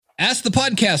Ask the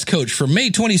Podcast Coach for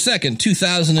May 22nd,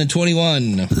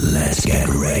 2021. Let's get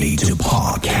ready to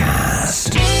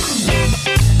podcast.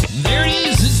 There it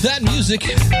is. It's that music.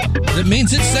 That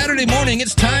means it's Saturday morning.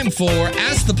 It's time for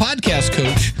Ask the Podcast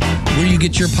Coach, where you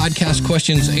get your podcast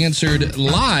questions answered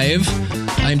live.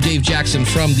 I'm Dave Jackson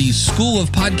from the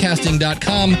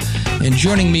schoolofpodcasting.com, and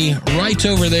joining me right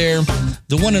over there,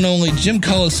 the one and only Jim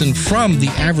Cullison from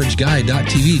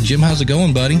theaverageguy.tv. Jim, how's it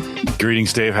going, buddy?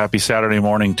 Greetings, Dave. Happy Saturday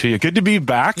morning to you. Good to be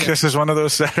back. Yeah. This is one of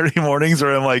those Saturday mornings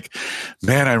where I'm like,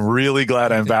 man, I'm really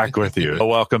glad I'm back with you.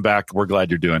 Welcome back. We're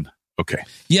glad you're doing okay.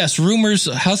 Yes, rumors.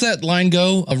 How's that line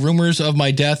go? Rumors of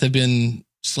my death have been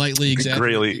slightly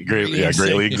exaggerated. Greatly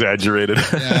exaggerated.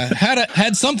 Yeah,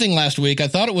 had something last week. I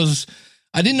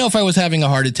didn't know if I was having a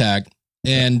heart attack,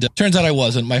 and turns out I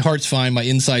wasn't. My heart's fine. My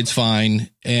inside's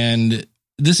fine. And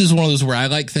this is one of those where I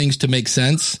like things to make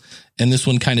sense, and this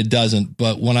one kind of doesn't.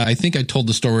 But when I think I told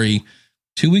the story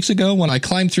 2 weeks ago when I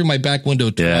climbed through my back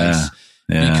window twice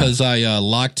because I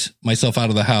locked myself out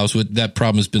of the house. That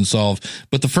problem has been solved.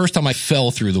 But the first time I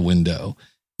fell through the window.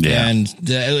 Yeah. And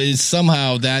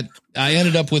somehow that I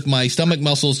ended up with my stomach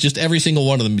muscles, just every single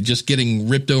one of them, just getting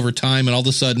ripped over time. And all of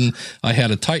a sudden I had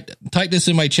a tightness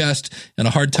in my chest and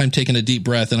a hard time taking a deep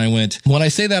breath. And I went, when I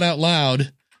say that out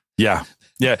loud. Yeah.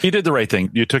 Yeah, you did the right thing.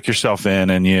 You took yourself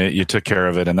in and you took care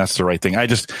of it. And that's the right thing.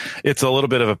 It's a little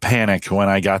bit of a panic when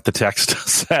I got the text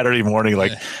Saturday morning,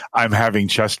 like I'm having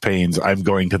chest pains. I'm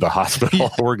going to the hospital.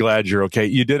 We're glad you're okay.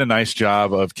 You did a nice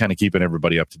job of kind of keeping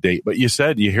everybody up to date. But you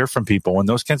said you hear from people when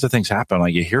those kinds of things happen.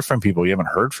 Like you hear from people you haven't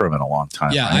heard from in a long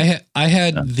time. Yeah, right? I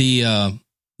had the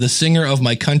singer of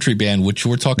my country band, which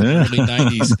we're talking early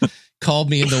 90s, called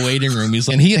me in the waiting room.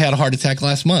 And he had a heart attack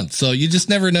last month. So you just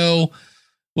never know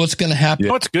what's going to happen. You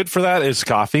know what's good for that is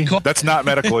coffee. That's not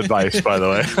medical advice, by the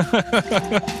way.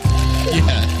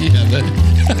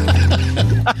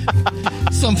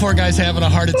 But some poor guy's having a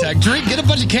heart attack. Get a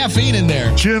bunch of caffeine in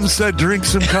there. Jim said drink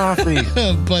some coffee.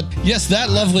 But yes, that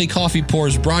lovely coffee pour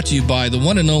is brought to you by the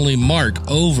one and only Mark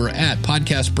over at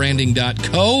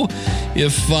podcastbranding.co.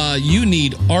 If you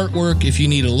need artwork, if you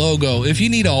need a logo, if you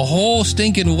need a whole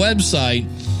stinking website,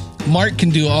 Mark can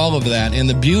do all of that. And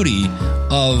the beauty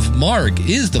of Mark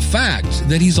is the fact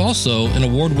that he's also an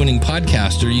award-winning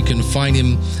podcaster. You can find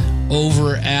him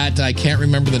over at, I can't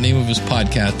remember the name of his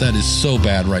podcast. That is so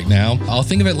bad right now. I'll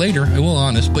think of it later. I will,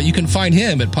 honest. But you can find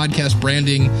him at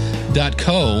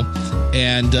podcastbranding.co.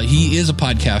 And he is a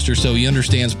podcaster, so he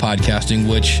understands podcasting,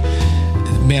 which,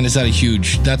 man, that's a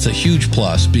huge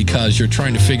plus, because you're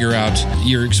trying to figure out,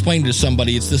 you're explaining to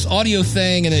somebody, it's this audio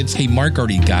thing, and it's, hey, Mark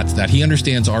already got that. He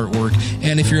understands artwork.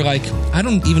 And if you're like, I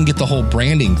don't even get the whole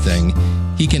branding thing,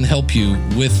 he can help you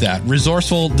with that.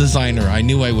 Resourceful Designer. I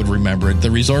knew I would remember it.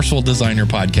 The Resourceful Designer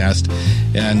podcast.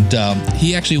 And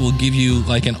he actually will give you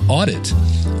like an audit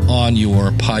on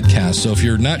your podcast. So if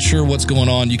you're not sure what's going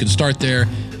on, you can start there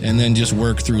and then just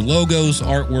work through logos,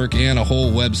 artwork, and a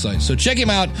whole website. So check him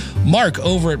out, Mark,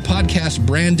 over at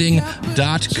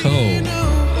podcastbranding.co.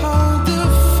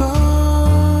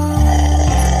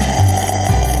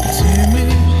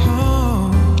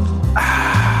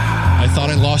 I thought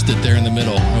I lost it there in the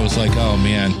middle. I was like, oh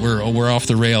man, we're off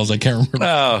the rails. I can't remember.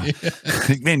 Oh,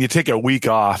 man, you take a week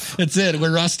off. That's it.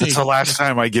 We're rusty. That's the last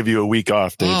time I give you a week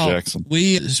off, Dave Jackson.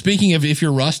 Speaking of if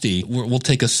you're rusty, we'll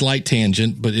take a slight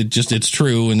tangent, but it's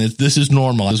true. And this is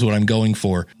normal. This is what I'm going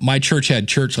for. My church had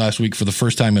church last week for the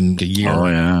first time in a year. Oh,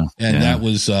 yeah. And that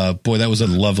was, that was a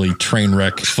lovely train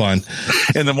wreck fun.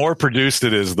 And the more produced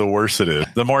it is, the worse it is.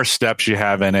 The more steps you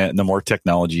have in it and the more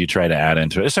technology you try to add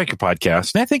into it. It's like your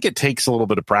podcast. And I think it takes a little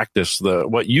bit of practice.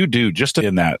 What you do just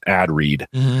in that ad read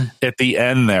at the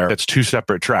end there, it's two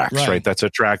separate tracks, right? That's a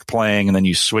track playing and then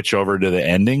you switch over to the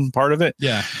ending part of it.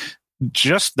 Yeah.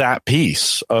 Just that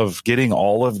piece of getting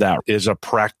all of that is a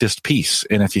practiced piece.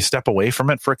 And if you step away from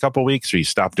it for a couple of weeks or you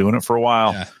stop doing it for a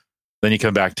while, then you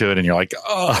come back to it and you're like,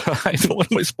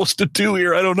 what am I supposed to do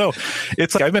here? I don't know.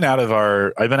 It's like I've been out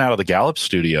of the Gallup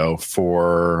studio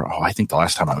for, I think the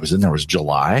last time I was in there was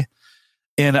July.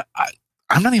 And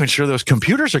I'm not even sure those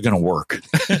computers are going to work.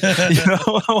 When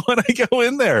I go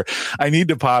in there, I need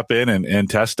to pop in and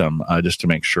test them just to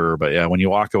make sure. But yeah, when you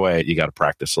walk away, you got to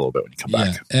practice a little bit when you come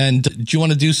back. And do you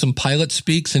want to do some pilot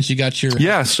speak since you got your?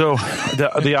 Yeah. So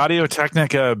the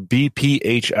Audio-Technica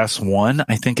BPHS1,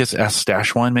 I think it's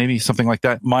S-1, maybe something like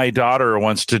that. My daughter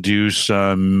wants to do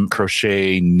some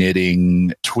crochet,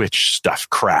 knitting, Twitch stuff,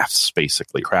 crafts,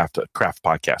 basically craft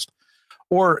podcast.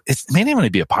 Or it may not even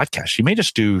be a podcast. She may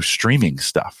just do streaming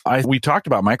stuff. We talked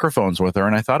about microphones with her,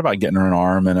 and I thought about getting her an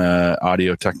arm and a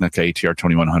Audio-Technica ATR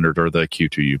 2100 or the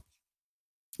Q2U.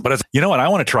 But it's, you know what? I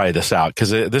want to try this out because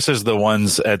this is the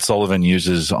ones Ed Sullivan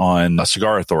uses on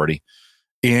Cigar Authority,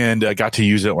 and I got to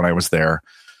use it when I was there.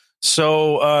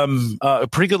 So a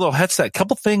pretty good little headset.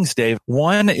 Couple things, Dave.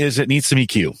 One is it needs some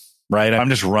EQ. Right. I'm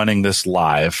just running this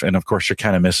live. And of course, you're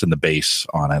kind of missing the bass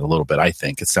on it a little bit. I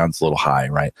think it sounds a little high.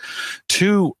 Right.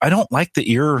 Two, I don't like the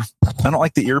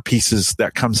earpieces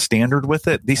that come standard with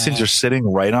it. These things are sitting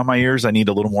right on my ears. I need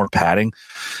a little more padding.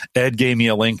 Ed gave me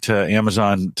a link to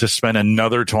Amazon to spend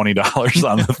another $20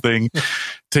 on the thing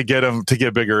to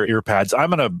get bigger ear pads. I'm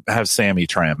going to have Sammy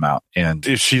try them out. And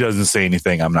if she doesn't say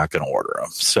anything, I'm not going to order them.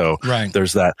 So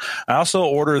there's that. I also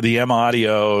ordered the M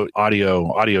Audio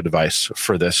device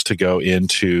for this to go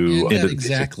into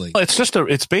exactly.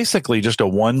 It's basically just a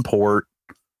one port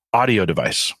audio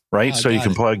device, right? So you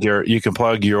can plug your You can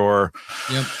plug your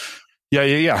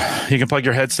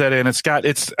headset in. It's got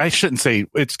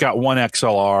one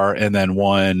XLR and then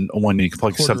one you can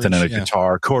plug something in a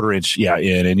guitar, 1/4 inch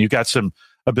in, and you've got some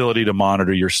ability to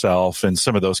monitor yourself and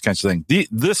some of those kinds of things.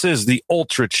 This is the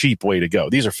ultra cheap way to go.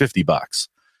 These are $50.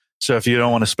 So if you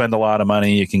don't want to spend a lot of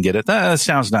money, you can get it. That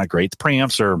sounds not great. The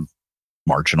preamps are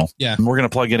marginal. Yeah. And we're going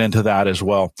to plug it into that as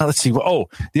well. Now, let's see. Oh,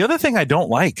 the other thing I don't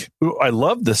like, I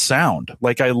love the sound.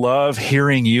 Like I love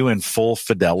hearing you in full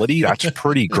fidelity. That's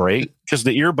pretty great because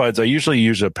the earbuds, I usually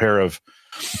use a pair of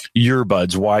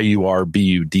earbuds,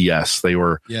 YURBUDS. They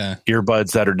were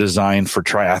earbuds that are designed for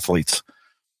triathletes.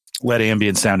 Let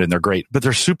ambient sound in. They're great, but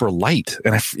they're super light.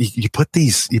 And if you put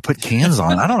cans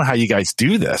on, I don't know how you guys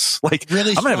do this. Like,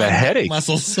 really, I'm going to have a headache.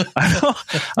 Muscles. I'm going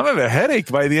to have a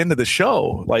headache by the end of the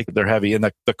show. Like, they're heavy. And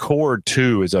the cord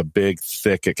too is a big,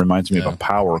 thick. It reminds me of a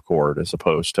power cord as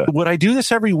opposed to. Would I do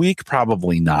this every week?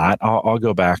 Probably not. I'll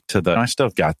go back to I still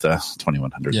got the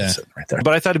 2100 sitting right there.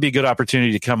 But I thought it'd be a good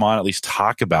opportunity to come on, at least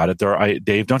talk about it.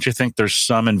 Dave, don't you think there's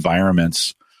some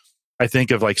environments? I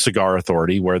think of like Cigar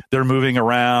Authority where they're moving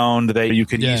around. You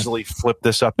can easily flip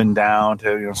this up and down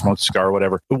to smoke a cigar or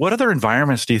whatever. But what other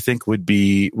environments do you think would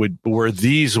where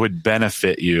these would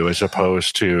benefit you as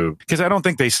opposed to, because I don't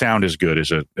think they sound as good as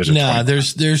a no,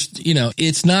 there's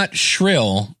it's not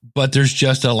shrill, but there's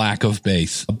just a lack of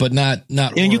bass, but not and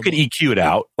horrible. You could EQ it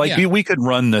out. Like we could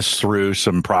run this through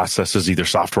some processes, either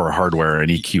software or hardware,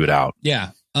 and EQ it out. Yeah.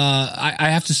 I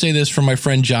have to say this from my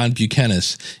friend John Buchanan.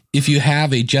 If you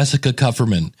have a Jessica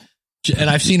Kupferman, and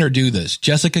I've seen her do this,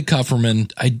 Jessica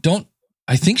Kupferman,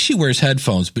 I think she wears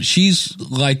headphones, but she's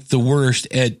like the worst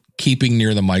at keeping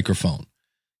near the microphone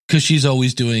because she's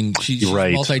always she's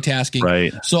multitasking.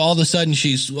 Right. So all of a sudden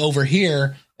she's over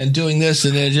here and doing this.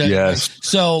 And then,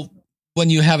 so when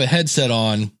you have a headset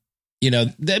on,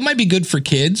 that might be good for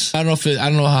kids. I don't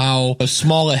know how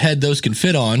small a head those can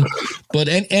fit on, but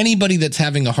anybody that's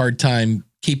having a hard time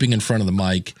keeping in front of the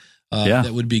mic,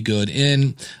 that would be good.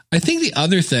 And I think the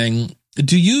other thing,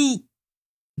 because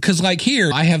like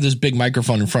here, I have this big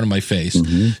microphone in front of my face.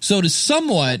 Mm-hmm. So it is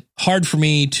somewhat hard for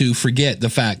me to forget the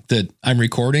fact that I'm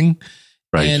recording.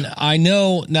 Right. And I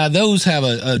know now those have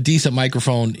a decent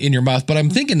microphone in your mouth, but I'm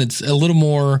thinking it's a little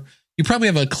more, you probably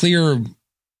have a clear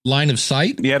line of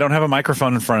sight. Yeah, I don't have a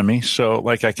microphone in front of me, so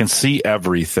like I can see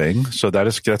everything. So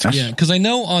that's because I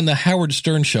know on the Howard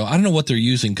Stern show, I don't know what they're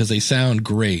using because they sound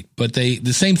great, but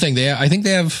the same thing. I don't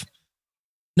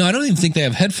even think they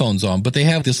have headphones on, but they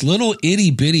have this little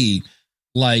itty bitty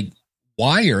like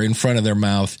wire in front of their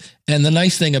mouth. And the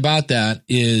nice thing about that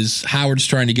is Howard's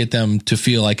trying to get them to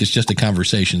feel like it's just a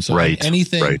conversation. So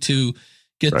anything to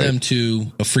get them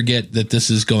to forget that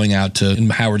this is going out to, in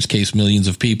Howard's case, millions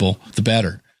of people, the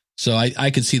better. So I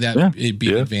could see that it'd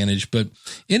be an advantage. But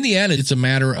in the end, it's a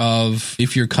matter of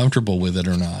if you're comfortable with it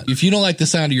or not. If you don't like the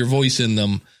sound of your voice in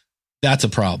them, that's a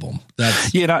problem.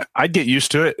 I'd get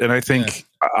used to it. And I think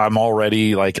I'm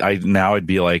already like, I'd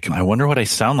be like, I wonder what I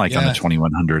sound like on the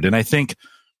 2100. And I think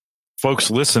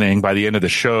folks listening, by the end of the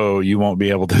show, you won't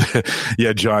be able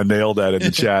to. John nailed that in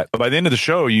the chat. But by the end of the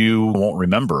show, you won't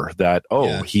remember that.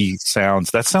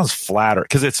 That sounds flatter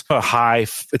because it's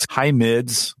high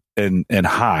mids and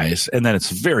highs, and then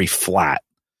it's very flat.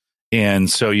 And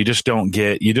so you just don't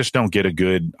get a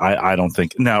good. I don't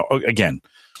think. Now again,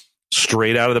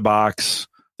 straight out of the box,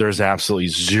 there's absolutely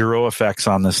zero effects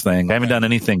on this thing. I haven't done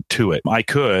anything to it. I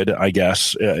could, I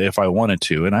guess, if I wanted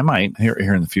to, and I might here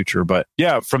in the future. But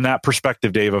from that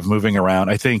perspective, Dave, of moving around,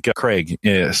 I think Craig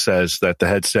says that the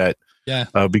headset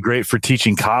would be great for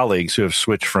teaching colleagues who have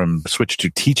switched to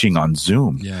teaching on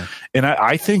Zoom. Yeah, and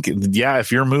I think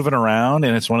if you're moving around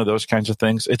and it's one of those kinds of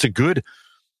things, it's a good.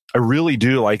 I really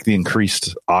do like the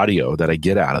increased audio that I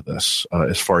get out of this,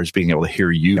 as far as being able to hear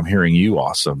you. I'm hearing you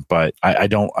awesome, but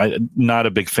I'm not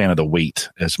a big fan of the weight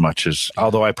as much as,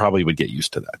 although I probably would get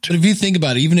used to that too. But if you think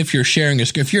about it, even if you're sharing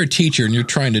if you're a teacher and you're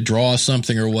trying to draw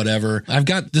something or whatever, I've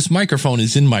got this microphone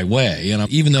is in my way, and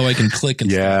even though I can click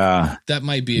and stuff, that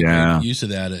might be a good use of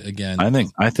that again.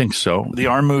 I think so. The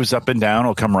arm moves up and down.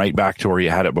 It'll come right back to where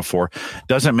you had it before.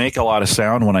 Doesn't make a lot of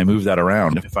sound when I move that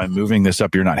around. If I'm moving this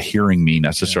up, you're not hearing me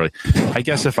necessarily. Yeah. I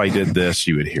guess if I did this,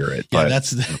 you would hear it. Yeah,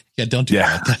 but don't do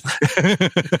that.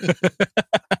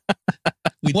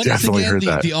 What definitely heard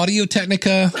that. The Audio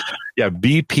Technica? Yeah,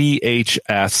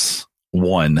 BPHS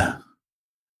 1.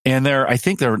 And I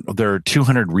think they're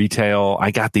 200 retail. I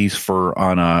got these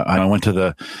I went to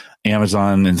the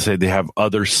Amazon and said they have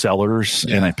other sellers,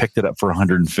 and I picked it up for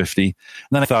 150. And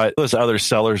then I thought those other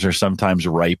sellers are sometimes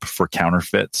ripe for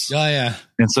counterfeits. Oh yeah.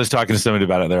 And so I was talking to somebody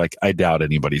about it. They're like, I doubt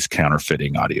anybody's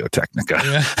counterfeiting Audio Technica.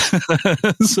 Yeah.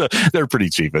 So they're pretty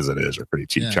cheap as it is. They're pretty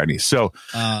cheap Chinese. So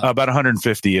about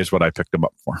 150 is what I picked them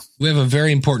up for. We have a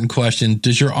very important question.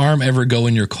 Does your arm ever go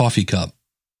in your coffee cup?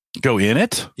 Go in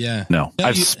it? Yeah. No,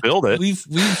 I've spilled it.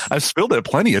 I've spilled it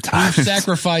plenty of times. We've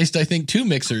sacrificed, I think, 2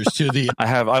 mixers to the.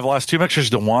 I've lost 2 mixers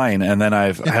to wine, and then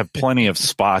I have plenty of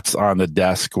spots on the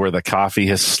desk where the coffee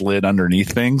has slid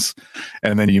underneath things,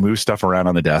 and then you move stuff around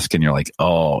on the desk, and you're like,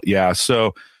 oh yeah.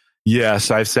 So yes,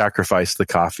 I've sacrificed the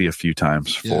coffee a few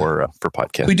times for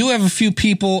podcasts. We do have a few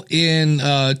people in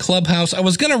Clubhouse. I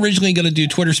was originally going to do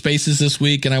Twitter Spaces this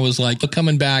week, and I was like,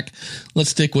 coming back, let's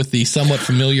stick with the somewhat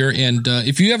familiar. And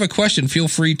if you have a question, feel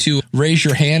free to raise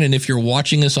your hand. And if you're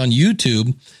watching us on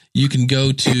YouTube, you can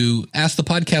go to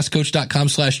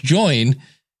askthepodcastcoach.com/join,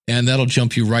 and that'll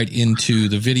jump you right into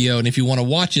the video. And if you want to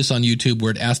watch us on YouTube, we're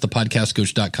at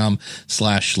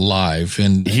askthepodcastcoach.com/live.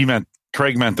 And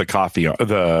Craig meant the coffee,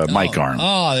 the mic arm.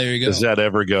 Oh, there you go. Does that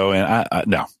ever go in?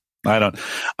 No, I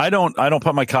don't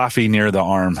put my coffee near the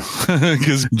arm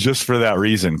because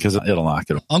it'll knock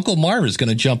it. Uncle Marv is going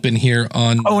to jump in here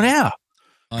on. Oh yeah.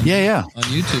 On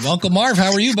YouTube. Uncle Marv,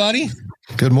 how are you, buddy?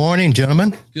 Good morning,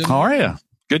 gentlemen. How are you?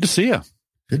 Good to see you.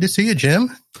 Good to see you,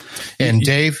 Jim. And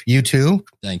Dave, you too.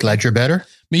 Glad you're better.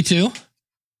 Me too.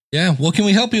 Yeah. What can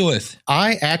we help you with?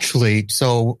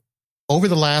 Over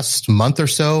the last month or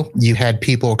so, you had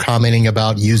people commenting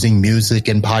about using music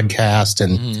in podcast,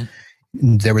 and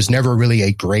there was never really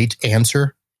a great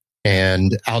answer.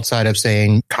 And outside of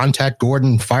saying, contact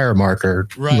Gordon Firemark or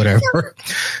whatever.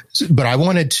 But I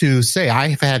wanted to say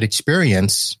I've had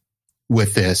experience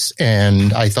with this,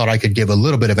 and I thought I could give a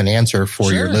little bit of an answer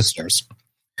for your listeners.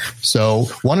 So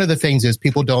one of the things is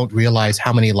people don't realize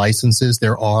how many licenses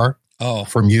there are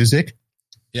for music.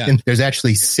 Yeah. And there's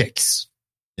actually 6.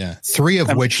 Yeah. 3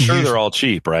 of which they're all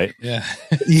cheap, right? Yeah.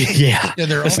 Yeah.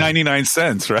 They're all 99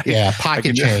 cents, right? Yeah.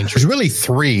 Pocket change. There's really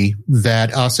 3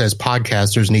 that us as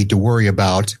podcasters need to worry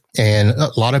about. And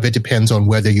a lot of it depends on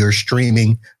whether you're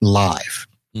streaming live.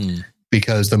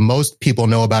 Because the most people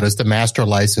know about is the master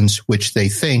license, which they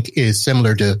think is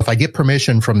similar to, if I get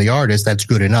permission from the artist, that's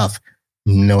good enough.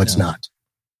 No, it's not.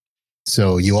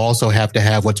 So you also have to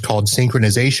have what's called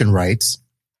synchronization rights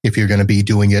if you're going to be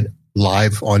doing it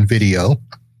live on video.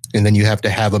 And then you have to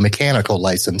have a mechanical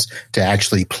license to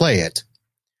actually play it.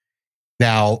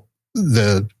 Now,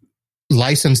 the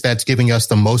license that's giving us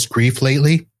the most grief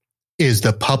lately is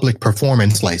the public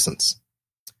performance license,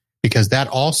 because that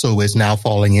also is now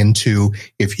falling into,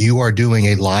 if you are doing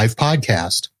a live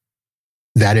podcast,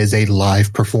 that is a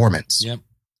live performance. Yep.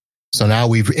 So now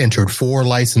we've entered 4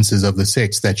 licenses of the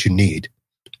 6 that you need.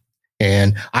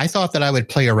 And I thought that I would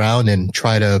play around and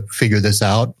try to figure this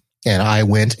out. And I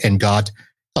went and got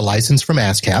a license from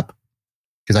ASCAP,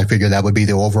 because I figured that would be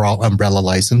the overall umbrella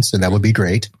license, and that would be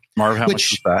great. Marv, how much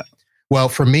was that? Well,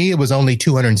 for me, it was only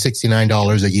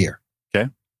 $269 a year. Okay.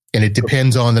 And it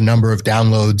depends on the number of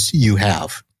downloads you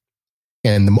have.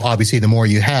 And obviously, the more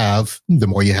you have, the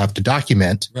more you have to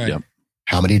document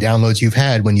how many downloads you've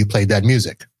had when you played that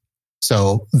music.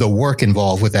 So the work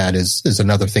involved with that is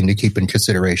another thing to keep in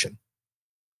consideration.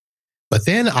 But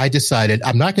then I decided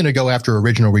I'm not going to go after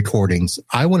original recordings.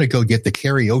 I want to go get the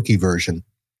karaoke version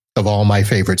of all my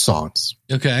favorite songs.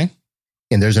 Okay.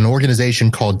 And there's an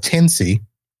organization called Tensi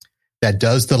that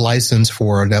does the license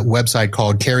for that website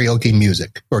called Karaoke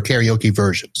Music or Karaoke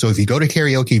Version. So if you go to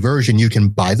Karaoke Version, you can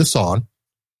buy the song,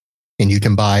 and you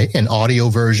can buy an audio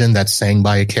version that's sang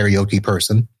by a karaoke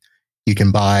person. You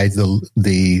can buy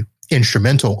the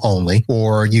instrumental only,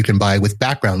 or you can buy with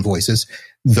background voices,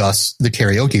 thus the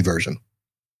karaoke version.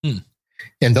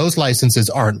 And those licenses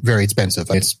aren't very expensive.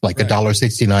 It's like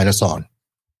 $1.69 a song.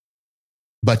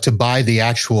 But to buy the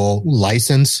actual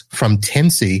license from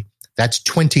Tensi That's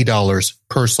 $20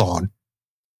 per song.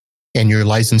 And you're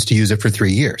licensed to use it for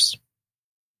 3 years.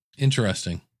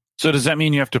 Interesting. So does that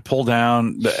mean you have to pull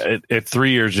down at 3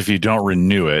 years if you don't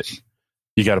renew it?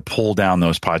 You got to pull down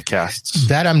those podcasts?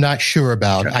 That I'm not sure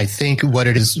about. Okay. I think what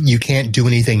it is, you can't do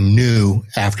anything new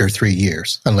after 3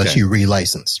 years unless you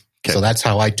relicense. Okay. So that's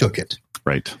how I took it.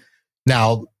 Right.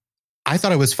 Now, I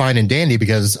thought it was fine and dandy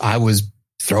because I was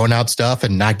throwing out stuff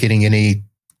and not getting any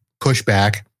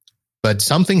pushback. But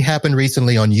something happened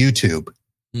recently on YouTube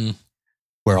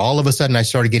where all of a sudden I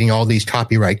started getting all these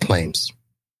copyright claims.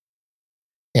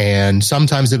 And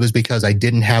sometimes it was because I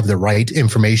didn't have the right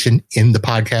information in the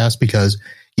podcast, because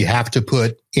you have to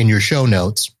put in your show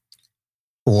notes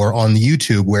or on the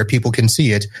YouTube where people can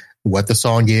see it, what the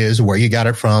song is, where you got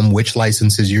it from, which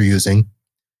licenses you're using.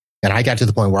 And I got to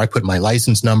the point where I put my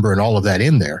license number and all of that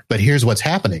in there. But here's what's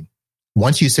happening.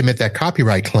 Once you submit that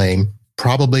copyright claim,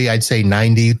 probably I'd say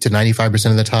 90 to 95%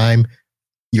 of the time,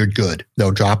 you're good.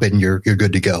 They'll drop it and you're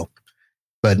good to go.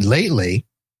 But lately,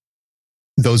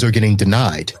 those are getting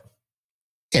denied.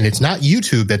 And it's not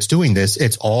YouTube that's doing this.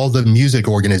 It's all the music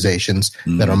organizations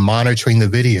that are monitoring the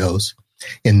videos.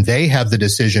 And they have the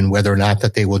decision whether or not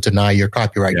that they will deny your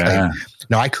copyright claim.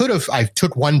 Now, I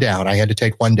took one down. I had to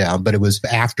take one down, but it was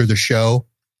after the show.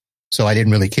 So I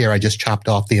didn't really care. I just chopped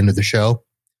off the end of the show.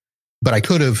 But I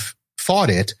could have fought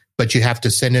it, but you have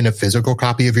to send in a physical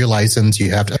copy of your license.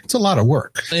 It's a lot of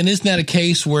work. And isn't that a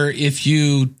case where if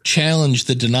you challenge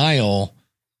the denial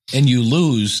and you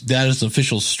lose, that is an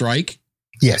official strike?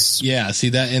 Yes. Yeah. See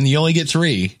that? And you only get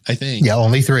 3, I think. Yeah.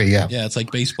 Only 3. Yeah. Yeah. It's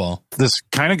like baseball. This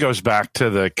kind of goes back to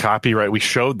the copyright. We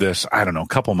showed this, I don't know, a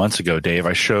couple months ago, Dave.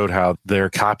 I showed how their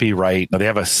copyright, they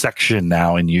have a section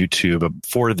now in YouTube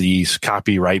for these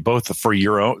copyright, both for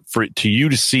your own, to you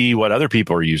to see what other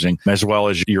people are using, as well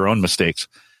as your own mistakes.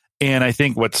 And I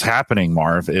think what's happening,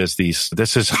 Marv, is this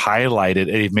is highlighted.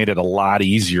 They've made it a lot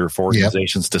easier for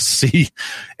organizations to see,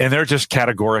 and they're just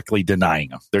categorically denying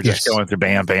them. They're just going through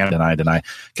bam, deny.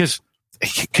 Because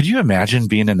could you imagine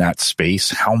being in that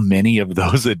space? How many of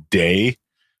those a day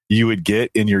you would get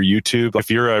in your YouTube?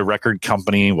 If you're a record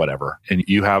company, whatever, and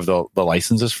you have the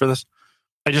licenses for this,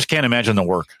 I just can't imagine the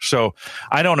work. So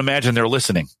I don't imagine they're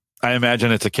listening. I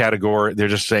imagine it's a category. They're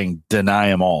just saying deny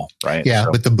them all, right? Yeah.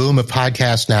 So, with the boom of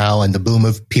podcasts now and the boom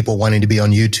of people wanting to be on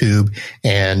YouTube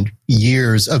and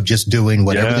years of just doing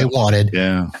whatever they wanted,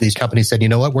 these companies said, you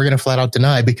know what, we're going to flat out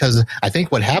deny, because I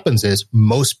think what happens is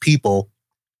most people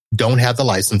don't have the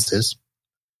licenses.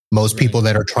 Most people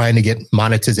that are trying to get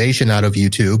monetization out of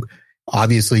YouTube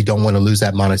obviously don't want to lose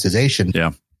that monetization.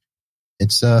 Yeah.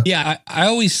 It's I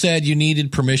always said you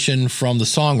needed permission from the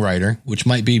songwriter, which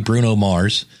might be Bruno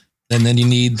Mars. And then you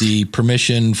need the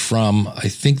permission from, I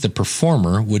think, the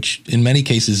performer, which in many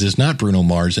cases is not Bruno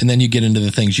Mars. And then you get into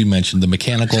the things you mentioned, the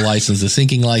mechanical license, the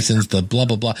syncing license, the blah,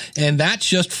 blah, blah. And that's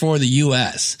just for the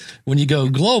U.S. When you go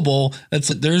global,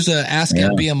 there's a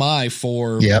ASCAP BMI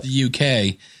for the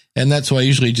UK. And that's why I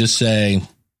usually just say,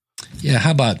 yeah,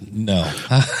 how about no?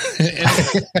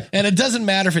 And it doesn't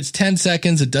matter if it's 10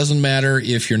 seconds. It doesn't matter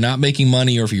if you're not making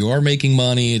money or if you are making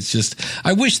money. It's just,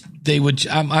 I wish they would.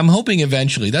 I'm hoping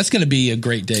eventually that's going to be a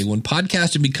great day when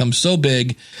podcasting becomes so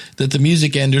big that the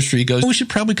music industry goes, we should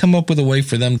probably come up with a way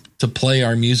for them to play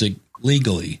our music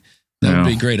legally. That would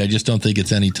be great. I just don't think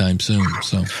it's anytime soon.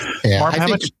 So, Mark, how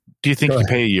much do you think you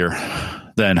pay a year?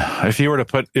 Then, if you were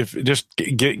to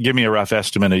give me a rough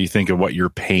estimate, you think of what you're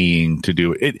paying to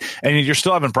do it, and you're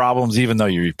still having problems even though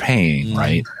you're paying,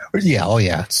 right? Yeah. Oh,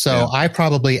 yeah. So I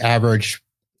probably average.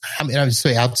 I mean, I would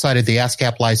say outside of the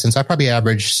ASCAP license, I probably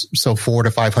average $400 to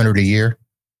 $500 a year.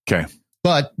 Okay,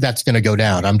 but that's going to go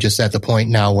down. I'm just at the point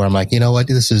now where I'm like, you know what,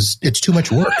 it's too much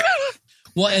work.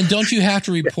 Well, and don't you have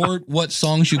to report what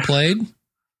songs you played?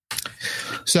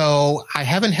 So I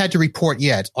haven't had to report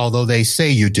yet, although they say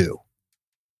you do.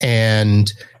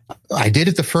 And I did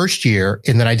it the first year,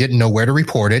 and then I didn't know where to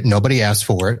report it. Nobody asked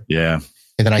for it. Yeah.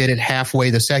 And then I did it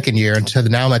halfway the second year. And so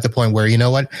now I'm at the point where, you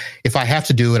know what, if I have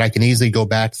to do it, I can easily go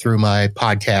back through my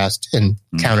podcast and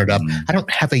count it up. I don't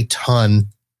have a ton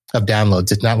of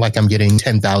downloads. It's not like I'm getting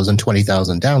 10,000,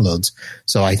 20,000 downloads.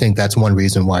 So I think that's one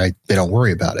reason why they don't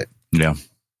worry about it. Yeah.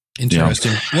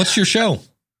 Interesting. What's your show?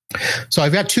 So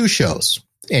I've got 2 shows.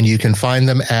 And you can find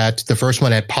them at the first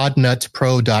one at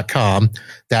podnutpro.com.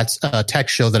 That's a tech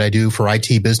show that I do for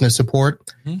IT business support.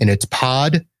 And it's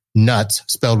podnuts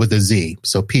spelled with a Z.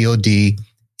 So PODNUTZ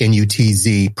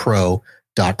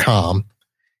pro.com.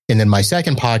 And then my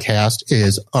second podcast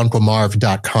is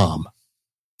unclemarv.com.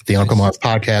 The Uncle Marv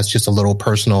podcast, just a little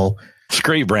personal It's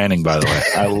great branding, by the way.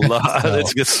 I love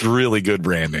it's just really good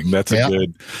branding. That's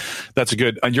a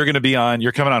good. And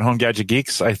you're coming on Home Gadget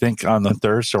Geeks, I think, on the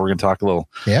 3rd. So we're going to talk a little.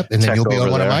 Yep. And then you'll be on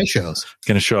one of my shows.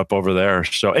 Going to show up over there.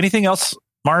 So anything else,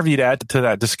 Marv, you'd add to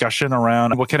that discussion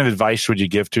around what kind of advice would you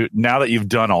give to, now that you've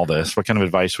done all this, what kind of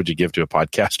advice would you give to a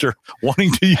podcaster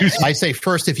wanting to use? I say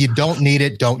first, if you don't need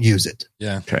it, don't use it.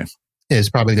 Yeah. Okay. Is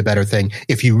probably the better thing.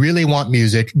 If you really want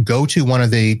music, go to one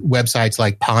of the websites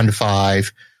like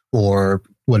Pond5 or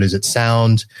what is it,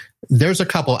 Sound. There's a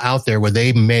couple out there where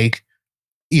they make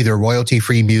either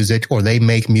royalty-free music or they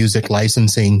make music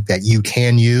licensing that you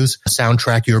can use.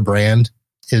 Soundtrack Your Brand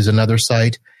is another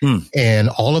site. And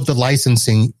all of the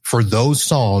licensing for those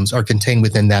songs are contained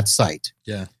within that site.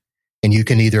 Yeah. And you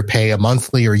can either pay a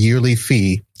monthly or yearly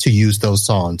fee to use those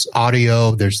songs.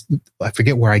 Audio, I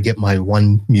forget where I get my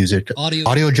one music.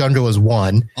 Audio Jungle is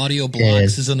one. Audio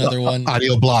Blocks is another one.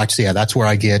 Audio Blocks, yeah, that's where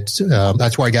I get.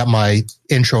 That's where I got my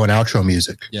intro and outro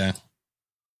music. Yeah,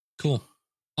 cool. Awesome.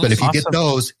 But if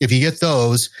you get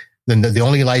those, then the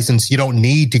only license, you don't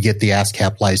need to get the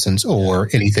ASCAP license or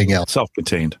anything else.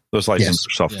 Self-contained. Those licenses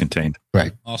are self-contained. Yeah.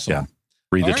 Right. Awesome. Yeah.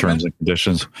 Read the terms and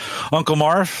conditions. Uncle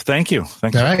Marv, thank you.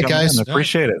 Thanks all right, guys.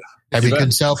 Appreciate it. Have a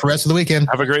good self for the rest of the weekend.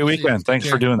 Have a great weekend. Thanks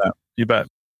for doing that. You bet.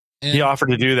 And he offered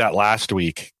to do that last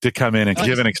week, to come in and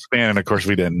give and expand. And of course,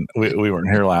 we didn't. We weren't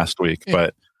here last week,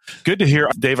 but good to hear.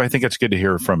 Dave, I think it's good to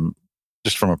hear from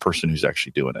a person who's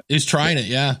actually doing it. Who's trying it.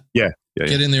 Yeah. Yeah.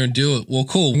 Get in there and do it. Well,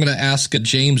 cool. I'm going to ask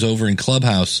James over in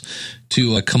Clubhouse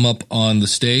to come up on the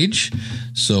stage.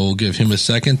 So we'll give him a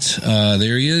second.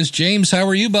 There he is. James, how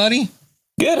are you, buddy?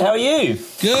 Good. How are you?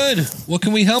 Good. What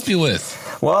can we help you with?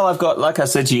 Well, I've got, like I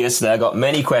said to you yesterday, I got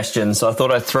many questions. So I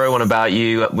thought I'd throw one about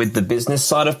you with the business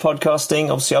side of podcasting.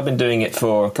 Obviously, I've been doing it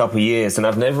for a couple of years and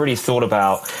I've never really thought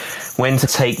about when to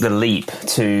take the leap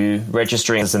to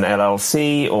registering as an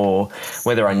LLC or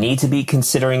whether I need to be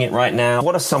considering it right now.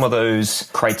 What are some of those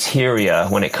criteria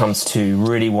when it comes to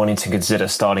really wanting to consider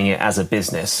starting it as a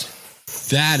business?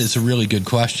 That is a really good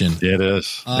question. It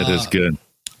is. It is good.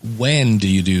 When do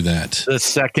you do that? The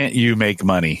second you make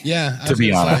money. Yeah. To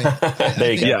be honest.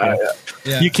 There you go.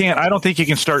 Yeah. You can't, I don't think you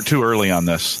can start too early on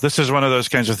this. This is one of those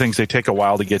kinds of things. They take a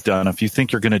while to get done. If you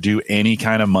think you're going to do any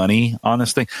kind of money on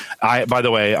this thing, by the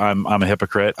way, I'm a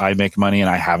hypocrite. I make money and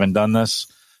I haven't done this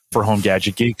for Home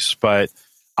Gadget Geeks, but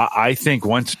I think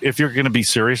if you're going to be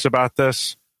serious about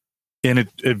this, and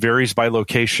it varies by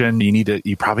location.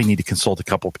 You probably need to consult a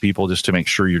couple of people just to make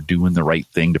sure you're doing the right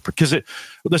thing.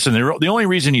 Listen, the only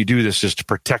reason you do this is to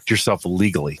protect yourself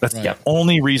legally. That's the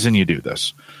only reason you do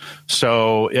this.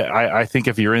 So I think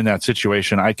if you're in that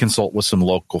situation, I consult with some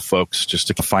local folks just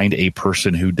to find a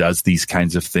person who does these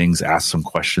kinds of things, ask some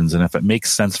questions, and if it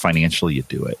makes sense financially, you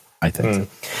do it. I think.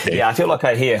 Yeah, I feel like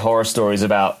I hear horror stories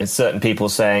about certain people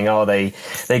saying, oh, they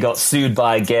got sued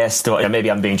by a guest, or maybe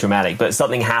I'm being dramatic, but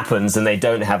something happens and they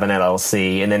don't have an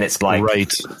LLC, and then it's like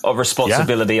a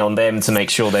responsibility on them to make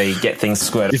sure they get things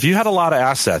squared. If you had a lot of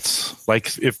assets,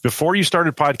 like if before you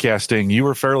started podcasting, you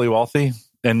were fairly wealthy,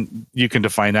 and you can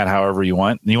define that however you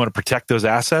want, and you want to protect those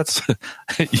assets,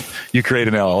 you create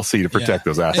an LLC to protect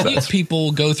those assets. I think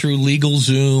people go through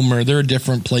LegalZoom, or there are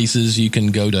different places you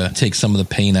can go to take some of the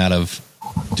pain out of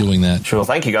doing that. Sure.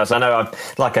 Thank you, guys. I know,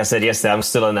 like I said yesterday, I'm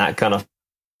still in that kind of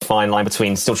fine line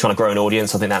between still trying to grow an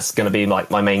audience. I think that's going to be like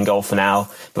my main goal for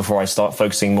now before I start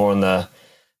focusing more on the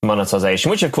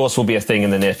monetization, which of course will be a thing in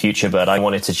the near future, but I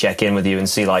wanted to check in with you and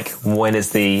see when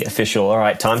is the official, all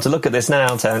right, time to look at this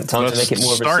now, time to make it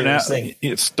more of a serious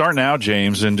thing. Start now,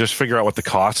 James, and just figure out what the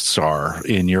costs are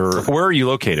where are you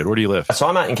located? Where do you live? So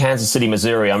I'm out in Kansas City,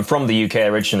 Missouri. I'm from the UK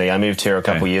originally. I moved here a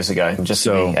couple of years ago, just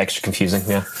to be extra confusing.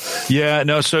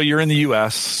 So you're in the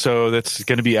US, so that's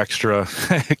going to be extra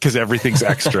because everything's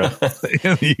extra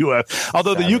in the US,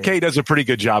 although the UK does a pretty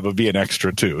good job of being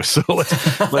extra too. So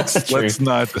let's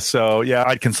not. So,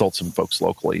 I'd consult some folks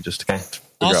locally just to figure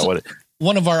out what it is.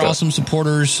 One of our awesome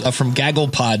supporters from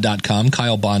gagglepod.com,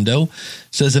 Kyle Bondo,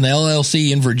 says an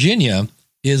LLC in Virginia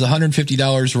is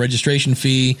 $150 registration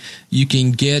fee. You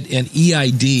can get an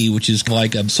EID, which is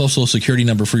like a social security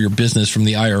number for your business from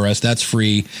the IRS. That's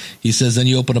free. He says then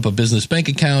you open up a business bank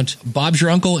account. Bob's your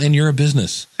uncle and you're a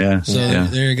business. Yeah. So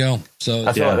there you go. So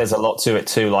I feel like there's a lot to it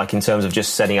too, like in terms of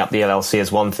just setting up the LLC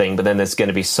as one thing, but then there's going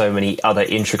to be so many other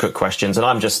intricate questions. And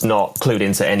I'm just not clued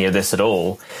into any of this at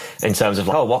all in terms of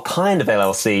what kind of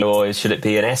LLC, or should it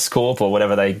be an S Corp or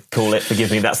whatever they call it? Forgive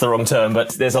me, that's the wrong term, but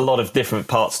there's a lot of different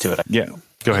parts to it. Yeah.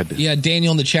 Go ahead. Yeah,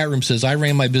 Daniel in the chat room says, I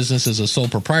ran my business as a sole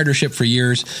proprietorship for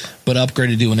years, but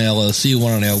upgraded to an LLC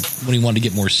when he wanted to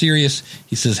get more serious.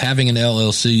 He says having an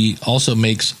LLC also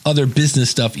makes other business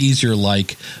stuff easier,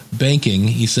 like banking.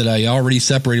 He said, I already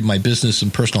separated my business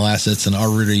and personal assets and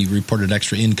already reported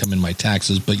extra income in my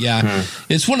taxes. But yeah,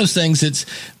 it's one of those things. It's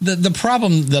the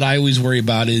problem that I always worry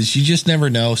about is you just never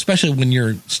know, especially when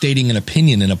you're stating an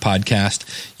opinion in a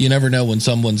podcast. You never know when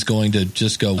someone's going to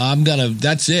just go,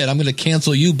 that's it. I'm going to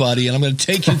cancel you, buddy, and I'm going to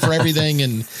take you for everything.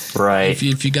 And right.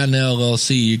 If you got an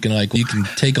LLC, you can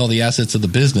take all the assets of the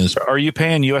business. Are you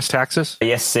paying U.S. taxes?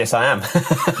 Yes, I am.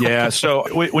 Yeah.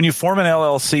 So when you form an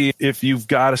LLC, if you've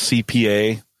got a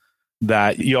CPA,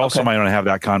 that you also might want to have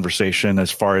that conversation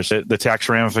as far as the tax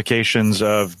ramifications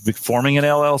of forming an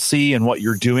LLC and what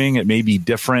you're doing. It may be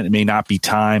different. It may not be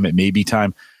time. It may be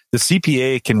time. The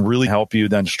CPA can really help you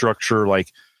then structure,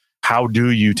 like, how do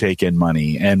you take in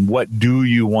money and what do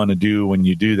you want to do when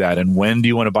you do that? And when do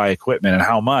you want to buy equipment and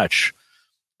how much?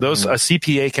 A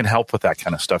CPA can help with that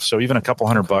kind of stuff. So even a couple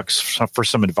 $100 for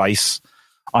some advice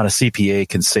on a CPA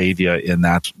can save you in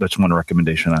that. That's one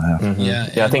recommendation I have. Mm-hmm.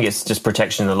 Yeah. I think it's just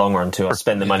protection in the long run to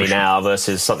spend the money now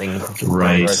versus something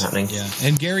happening. Yeah.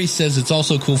 And Gary says it's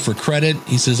also cool for credit.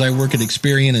 He says, I work at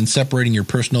Experian, and separating your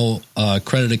personal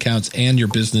credit accounts and your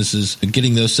businesses,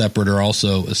 getting those separate are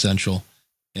also essential.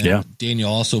 And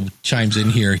Daniel also chimes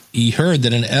in here. He heard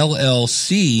that an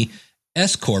LLC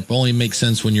S Corp only makes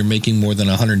sense when you're making more than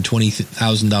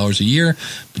 $120,000 a year,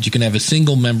 but you can have a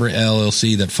single member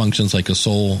LLC that functions like a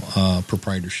sole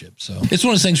proprietorship. So it's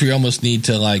one of those things where you almost need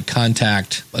to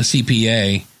contact a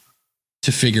CPA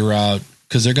to figure out,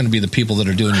 because they're going to be the people that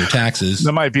are doing your taxes.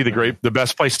 That might be the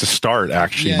best place to start.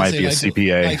 Actually, might be a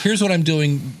CPA. Here's what I'm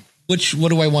doing. What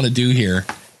do I want to do here?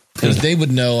 Because they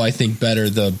would know, I think, better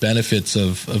the benefits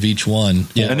of each one.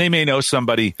 Yeah. And they may know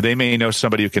somebody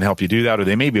who can help you do that, or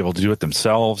they may be able to do it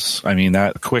themselves. I mean,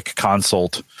 that quick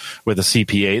consult with a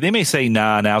CPA, they may say,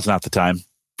 now's not the time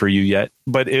for you yet,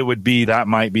 but that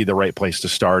might be the right place to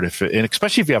start. And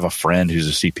especially if you have a friend who's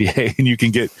a CPA and you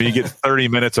get 30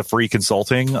 minutes of free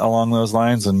consulting along those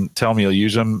lines, and tell them you'll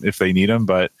use them if they need them,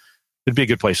 but it'd be a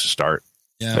good place to start.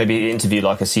 Yeah. Maybe interview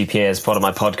like a CPA as part of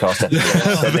my podcast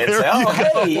episode. And then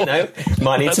say, hey,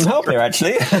 might need some help here,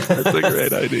 actually. That's a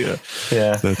great idea.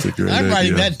 Yeah. That's a great idea. I'm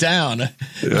writing that down.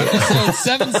 Episode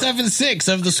 776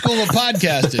 of the School of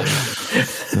Podcasting.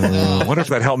 I wonder if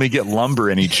that helped me get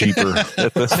lumber any cheaper.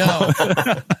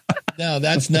 No,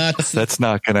 that's not. That's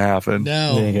not going to happen.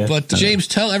 No. But James,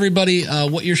 tell everybody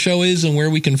what your show is and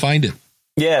where we can find it.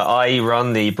 Yeah, I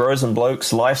run the Bros and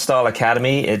Blokes Lifestyle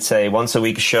Academy. It's a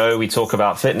once-a-week show. We talk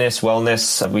about fitness,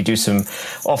 wellness. We do some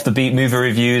off-the-beat movie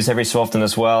reviews every so often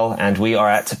as well. And we are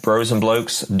at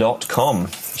brosandblokes.com.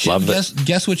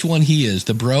 Guess which one he is,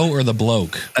 the bro or the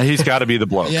bloke? He's got to be the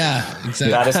bloke. Yeah,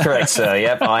 exactly. That is correct, sir.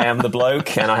 Yep, I am the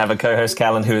bloke, and I have a co-host,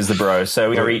 Callan, who is the bro. So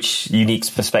we are each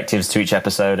unique perspectives to each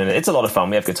episode, and it's a lot of fun.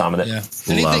 We have a good time with it. Yeah.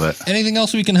 Love it. Anything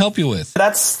else we can help you with?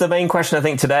 That's the main question, I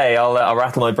think, today. I'll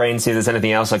rattle my brain, see if there's anything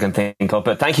else I can think of.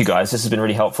 But thank you, guys. This has been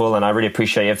really helpful, and I really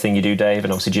appreciate everything you do, Dave,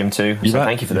 and obviously Jim, too.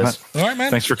 Thank you for this. All right, man.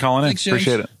 Thanks for calling in. Thanks, James.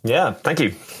 Appreciate it. Yeah, thank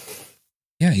you.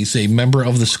 Yeah, he's a member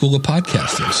of the School of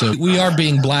Podcasting. So we are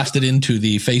being blasted into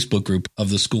the Facebook group of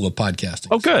the School of Podcasting.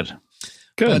 Oh, good.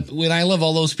 Good. But when I love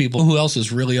all those people, who else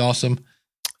is really awesome?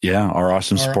 Yeah, our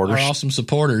awesome supporters. Our awesome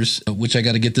supporters, which I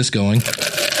got to get this going.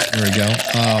 There we go.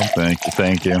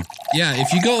 Thank you. Yeah,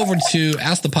 if you go over to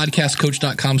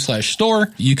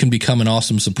askthepodcastcoach.com/store, you can become an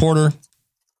awesome supporter.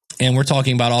 And we're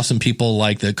talking about awesome people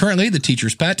like currently the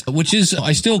Teacher's Pet, which is,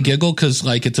 I still giggle because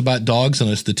it's about dogs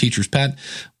and it's the Teacher's Pet.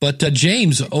 But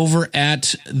James over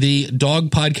at the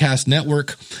Dog Podcast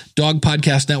Network,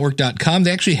 dogpodcastnetwork.com,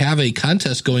 they actually have a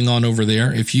contest going on over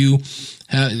there. If you,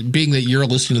 being that you're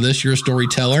listening to this, you're a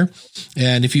storyteller.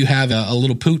 And if you have a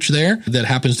little pooch there that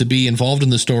happens to be involved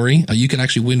in the story, you can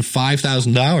actually win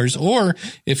 $5,000. Or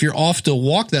if you're off to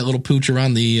walk that little pooch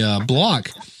around the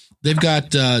block, they've got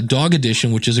Dog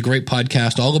Edition, which is a great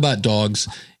podcast all about dogs,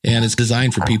 and it's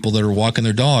designed for people that are walking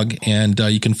their dog. And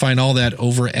you can find all that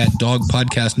over at Dog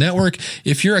Podcast Network.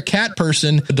 If you're a cat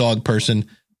person, a dog person,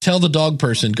 tell the dog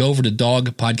person, go over to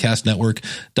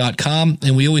dogpodcastnetwork.com.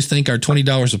 And we always thank our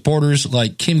 $20 supporters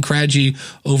like Kim Craggy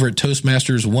over at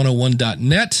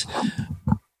Toastmasters101.net.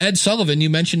 Ed Sullivan, you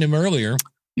mentioned him earlier.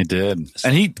 He did.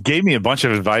 And he gave me a bunch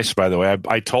of advice, by the way.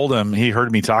 I told him, he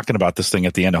heard me talking about this thing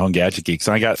at the end of Home Gadget Geeks,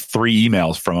 and I got 3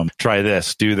 emails from him. Try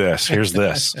this, do this, here's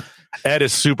this. Ed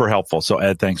is super helpful. So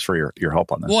Ed, thanks for your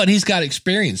help on this. Well, and he's got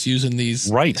experience using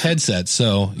these headsets,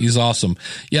 so he's awesome.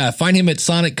 Yeah, find him at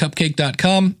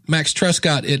soniccupcake.com, Max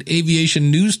Trescott at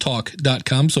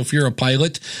aviationnewstalk.com. So if you're a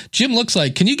pilot, Jim looks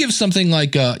like, can you give something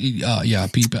like,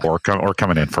 Pete? Or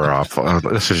coming in for,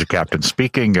 this is your captain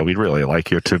speaking. We'd really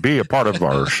like you to be a part of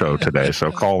our show today.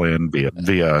 So call in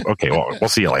via okay, well, we'll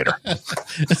see you later.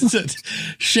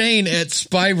 Shane at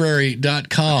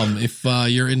spybrary.com. If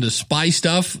you're into spy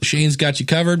stuff, Shane's got you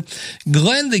covered.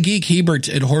 Glenn the Geek Hebert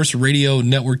at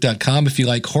horseradionetwork.com. If you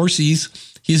like horsies,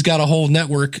 he's got a whole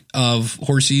network of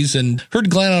horsies, and heard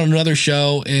Glenn on another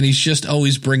show, and he's just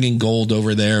always bringing gold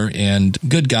over there, and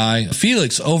good guy.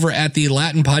 Felix over at the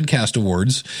Latin Podcast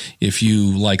Awards. If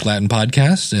you like Latin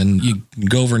podcasts, and you can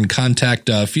go over and contact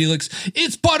Felix,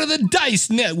 it's part of the Dice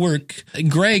Network.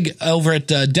 Greg over at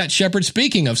Det Shepherd.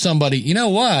 Speaking of somebody, you know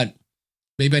what?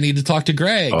 Maybe I need to talk to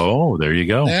Greg. Oh, there you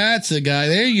go. That's a guy.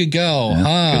 There you go.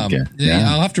 Yeah,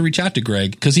 I'll have to reach out to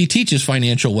Greg because he teaches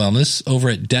financial wellness over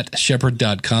at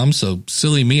debtshepherd.com. So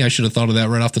silly me, I should have thought of that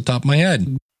right off the top of my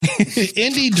head.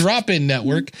 Indie Drop-In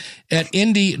Network at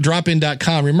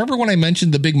indiedropin.com. Remember when I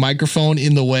mentioned the big microphone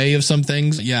in the way of some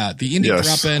things? Yeah, the Indie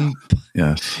Drop-In.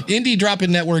 Yes. Indie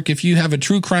Drop-In Network. If you have a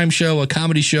true crime show, a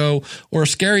comedy show, or a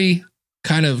scary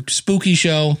kind of spooky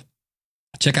show,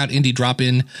 check out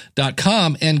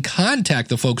indiedropin.com and contact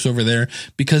the folks over there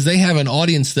because they have an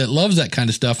audience that loves that kind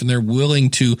of stuff and they're willing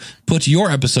to put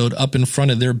your episode up in front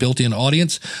of their built-in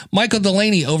audience. Michael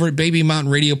Delaney over at Baby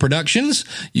Mountain Radio Productions.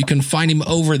 You can find him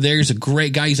over there. He's a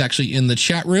great guy. He's actually in the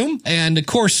chat room. And of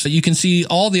course, you can see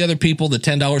all the other people, the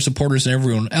 $10 supporters and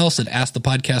everyone else at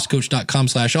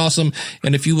askthepodcastcoach.com/awesome.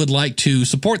 And if you would like to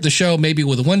support the show, maybe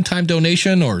with a one-time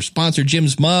donation or sponsor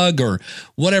Jim's mug or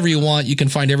whatever you want, you can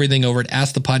find everything over at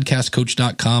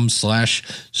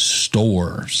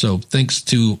askthepodcastcoach.com/store. So thanks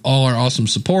to all our awesome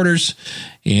supporters.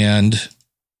 And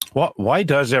why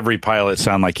does every pilot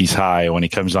sound like he's high when he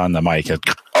comes on the mic? We're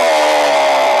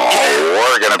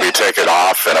going to be taking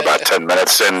off in about 10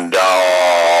 minutes. And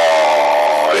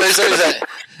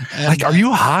like, are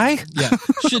you high? Yeah.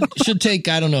 Should take,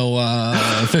 I don't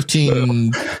know,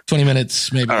 15, 20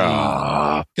 minutes, maybe.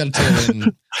 Got to tell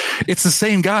him. It's the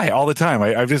same guy all the time.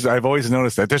 I've always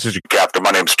noticed that. This is your captain.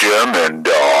 My name's Jim, and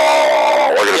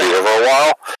we're going to be here for a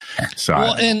while. So,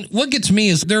 well, and what gets me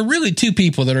is there are really two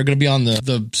people that are going to be on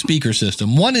the speaker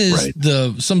system. One is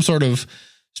some sort of,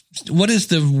 what is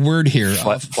the word here?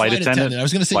 Flight attendant. I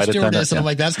was going to say stewardess, and I'm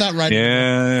like, that's not right.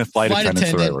 Yeah, flight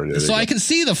attendant. Right word. So I can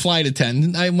see the flight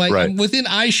attendant. I'm within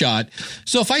eye shot.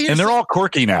 So if I hear, and they're all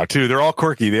quirky now too. They're all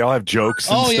quirky. They all have jokes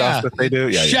and stuff that they do.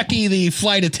 Yeah, Shecky, the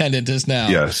flight attendant, is now.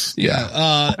 Yes.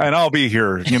 Yeah. And I'll be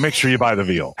here. You make sure you buy the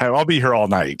veal. I'll be here all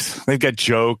night. They've got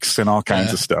jokes and all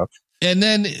kinds of stuff. And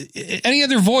then any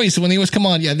other voice when they always come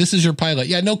on. Yeah, this is your pilot.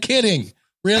 Yeah, no kidding.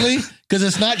 Really? Because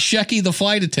it's not Shecky, the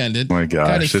flight attendant. Oh my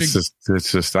gosh, it's just.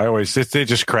 They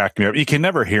just crack me up. You can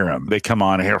never hear them. They come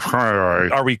on here.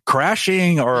 Are we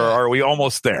crashing or are we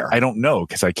almost there? I don't know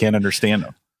because I can't understand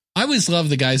them. I always love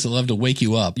the guys that love to wake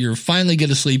you up. You're finally going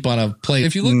to sleep on a plane.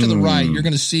 If you look to the right, you're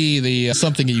going to see the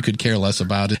something that you could care less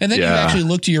about. And then you actually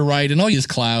look to your right and all these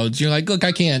clouds. You're like, look,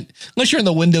 I can't, unless you're in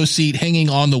the window seat hanging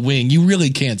on the wing, you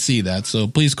really can't see that. So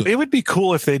please go. It would be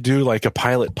cool if they do like a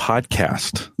pilot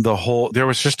podcast. There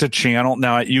was just a channel.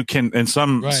 Now you can, and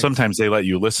sometimes they let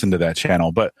you listen to that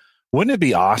channel, but wouldn't it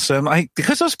be awesome?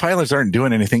 Because those pilots aren't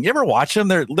doing anything. You ever watch them?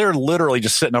 They're literally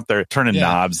just sitting up there turning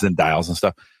knobs and dials and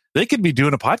stuff. They could be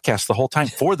doing a podcast the whole time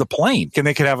for the plane. And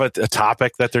they could have a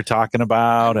topic that they're talking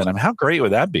about. And how great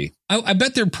would that be? I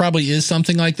bet there probably is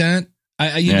something like that.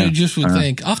 You just would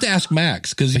think. I'll have to ask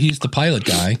Max because he's the pilot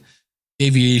guy.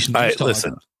 Aviation.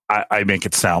 Listen, I make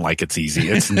it sound like it's easy.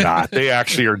 It's not. They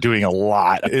actually are doing a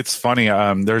lot. It's funny.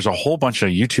 There's a whole bunch of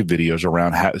YouTube videos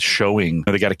around showing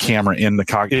they got a camera in the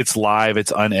cockpit. It's live.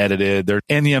 It's unedited.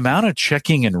 And the amount of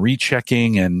checking and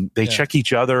rechecking, and they check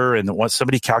each other. And once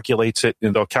somebody calculates it,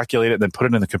 and they'll calculate it, and then put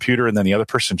it in the computer, and then the other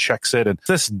person checks it. And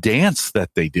this dance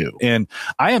that they do. And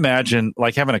I imagine,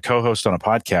 like having a co-host on a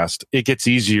podcast, it gets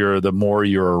easier the more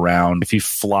you're around.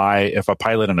 If a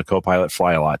pilot and a co-pilot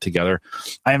fly a lot together,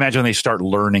 I imagine they start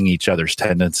learning each other's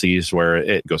tendencies where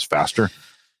it goes faster.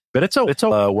 But it's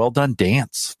a well done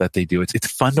dance that they do.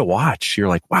 It's fun to watch. You're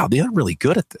like, wow, they're really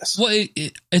good at this. Well,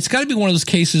 it's got to be one of those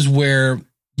cases where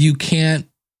you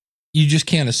just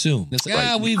can't assume. It's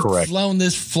like, we've flown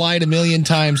this flight a million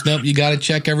times. Nope, you got to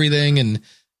check everything, and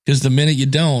because the minute you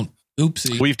don't,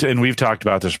 oopsie. We've talked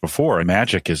about this before.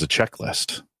 Magic is a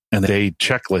checklist. and they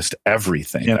checklist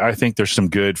everything. And I think there's some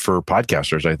good for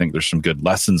podcasters. I think there's some good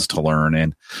lessons to learn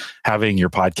in having your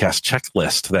podcast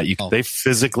checklist that they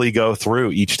physically go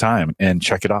through each time and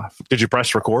check it off. Did you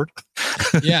press record?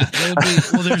 Yeah.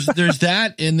 There's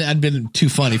that. And that'd been too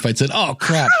funny if I'd said, oh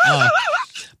crap.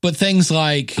 But things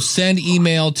like send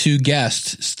email to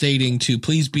guests stating to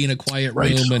please be in a quiet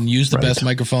room and use the best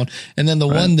microphone. And then the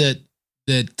one that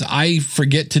I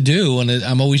forget to do, and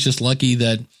I'm always just lucky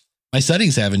that my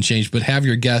settings haven't changed, but have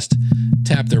your guest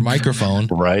tap their microphone.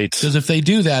 Right. Because if they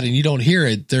do that and you don't hear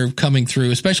it, they're coming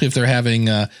through, especially if they're having,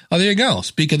 there you go.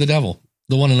 Speak of the devil,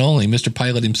 the one and only Mr.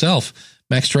 Pilot himself,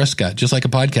 Max Trescott, just like a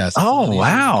podcast. Oh,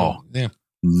 wow. Yeah.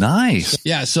 Nice.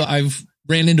 Yeah. So I've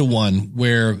ran into one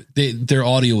where their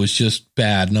audio was just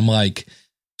bad. And I'm like,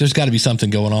 there's got to be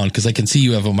something going on because I can see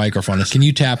you have a microphone. Can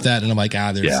you tap that? And I'm like,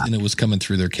 and it was coming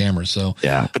through their camera. So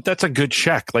yeah, but that's a good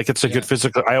check. Like it's a good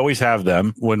physical. I always have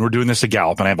them when we're doing this at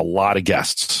Gallup, and I have a lot of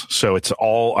guests, so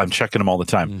I'm checking them all the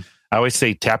time. I always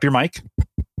say, tap your mic,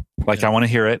 I want to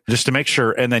hear it, just to make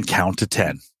sure, and then count to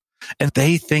 10. And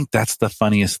they think that's the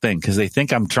funniest thing because they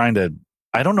think I'm trying to.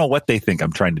 I don't know what they think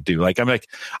I'm trying to do. I'm like,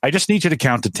 I just need you to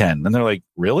count to 10. And they're like,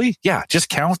 really? Yeah, just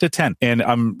count to 10. And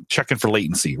I'm checking for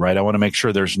latency, right? I want to make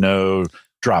sure there's no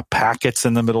drop packets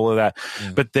in the middle of that.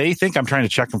 Yeah. But they think I'm trying to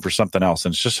check them for something else.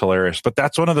 And it's just hilarious. But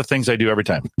that's one of the things I do every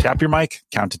time. Tap your mic,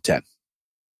 count to 10.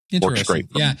 Works great.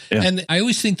 Yeah. And I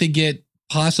always think they get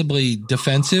possibly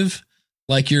defensive.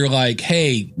 Like you're like,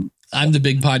 hey, I'm the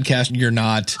big podcast and you're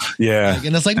not. Yeah.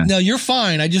 And it's like, no, you're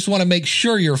fine. I just want to make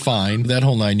sure you're fine. That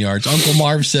whole 9 yards. Uncle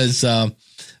Marv says, the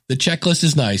checklist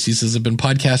is nice. He says, I've been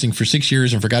podcasting for 6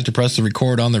 years and forgot to press the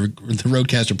record on the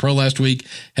Rodecaster Pro last week.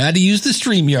 Had to use the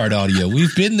StreamYard audio.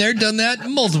 We've been there, done that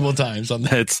multiple times on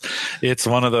that. It's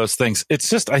one of those things. It's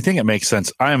just, I think it makes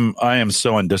sense. I am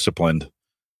so undisciplined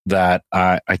that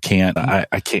I can't.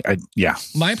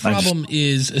 My problem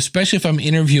is, especially if I'm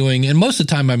interviewing, and most of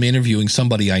the time I'm interviewing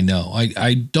somebody I know.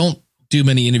 I don't do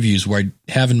many interviews where I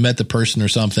haven't met the person or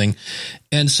something.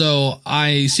 And so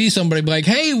I see somebody be like,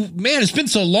 hey, man, it's been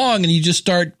so long. And you just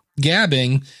start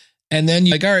gabbing. And then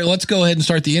you're like, all right, let's go ahead and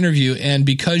start the interview. And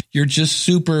because you're just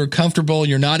super comfortable,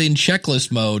 you're not in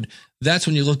checklist mode. That's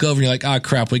when you look over and you're like, oh,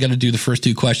 crap, we got to do the first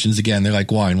 2 questions again. They're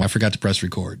like, why? And I forgot to press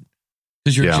record.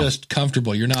 Because you're just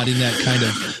comfortable. You're not in that kind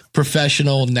of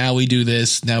professional. Now we do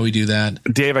this. Now we do that.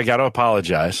 Dave, I got to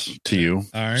apologize to you.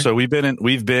 All right. So we've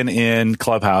been in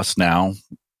Clubhouse now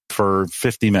for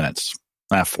 50 minutes,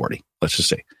 not 40. Let's just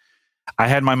say I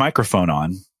had my microphone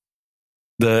on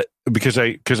because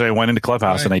I went into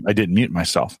Clubhouse and I didn't mute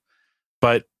myself,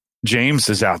 but James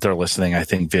is out there listening, I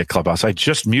think, via Clubhouse. I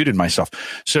just muted myself.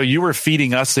 So you were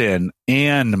feeding us in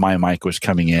and my mic was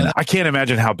coming in. I can't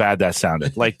imagine how bad that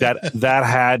sounded. Like that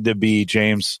had to be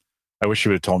James. I wish you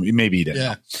would have told me. Maybe he didn't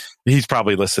know. He's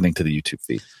probably listening to the YouTube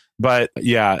feed. But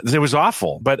yeah, it was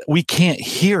awful. But we can't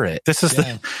hear it. This is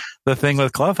the thing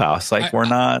with Clubhouse. We're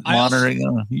not monitoring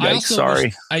them. Yikes,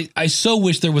 sorry. I so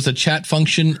wish there was a chat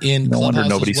function in Clubhouse. No wonder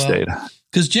nobody stayed.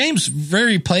 Because James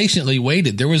very patiently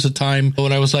waited. There was a time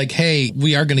when I was like, hey,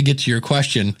 we are going to get to your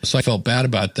question. So I felt bad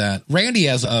about that. Randy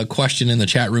has a question in the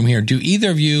chat room here. Do either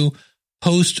of you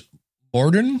post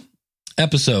modern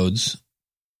episodes?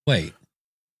 Wait,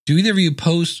 do either of you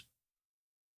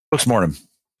postmortem?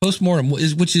 Postmortem,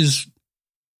 which is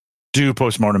do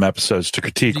postmortem episodes to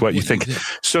critique what you think.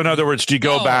 So in other words, do you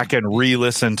go back and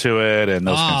re-listen to it and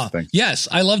those kinds of things? Yes,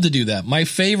 I love to do that. My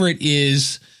favorite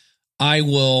is I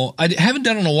haven't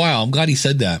done it in a while. I'm glad he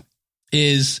said that.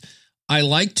 I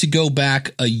like to go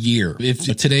back a year. If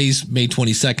today's May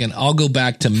 22nd, I'll go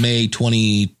back to May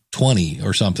 2020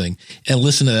 or something and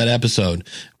listen to that episode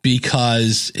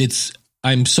because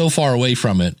I'm so far away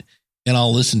from it and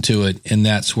I'll listen to it. And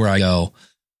that's where I go,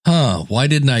 why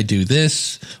didn't I do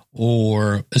this?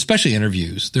 Or especially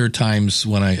interviews. There are times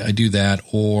when I do that,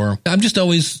 or I'm just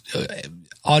always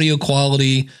audio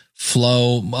quality,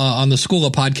 flow. On the School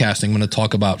of Podcasting, I'm going to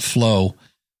talk about flow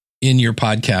in your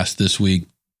podcast this week.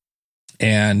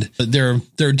 And there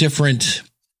are different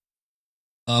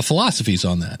philosophies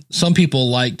on that. Some people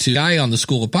like to, on the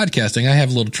School of Podcasting, I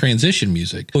have a little transition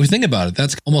music. But if you think about it,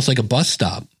 that's almost like a bus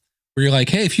stop where you're like,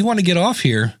 hey, if you want to get off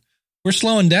here, we're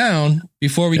slowing down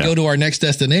before we go to our next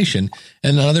destination.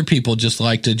 And other people just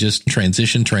like to just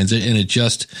transition. And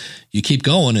you keep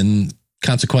going. And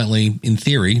consequently, in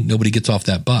theory, nobody gets off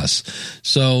that bus.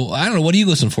 So I don't know. What do you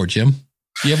listen for, Jim?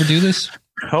 Do you ever do this?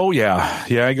 Oh, yeah.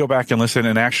 Yeah, I go back and listen.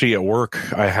 And actually at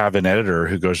work, I have an editor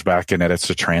who goes back and edits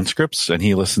the transcripts, and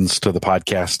he listens to the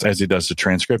podcast as he does the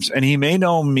transcripts. And he may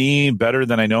know me better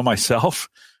than I know myself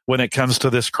when it comes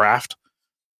to this craft.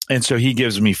 And so he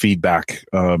gives me feedback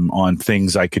on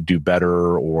things I could do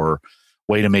better, or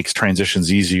way to make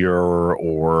transitions easier,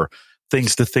 or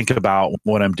things to think about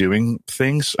when I'm doing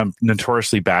things. I'm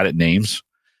notoriously bad at names.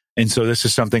 And so this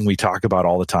is something we talk about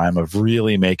all the time, of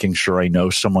really making sure I know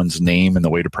someone's name and the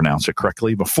way to pronounce it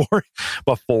correctly before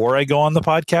I go on the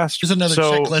podcast. There's another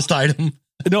checklist item.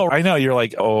 No, I know you're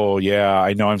like, oh yeah,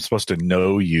 I know I'm supposed to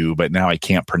know you, but now I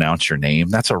can't pronounce your name.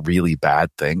 That's a really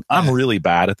bad thing. I'm really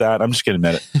bad at that. I'm just going to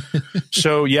admit it.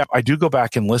 So yeah, I do go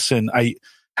back and listen. I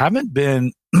haven't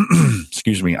been,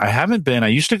 excuse me. I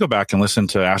used to go back and listen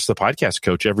to Ask the Podcast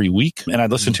Coach every week, and I'd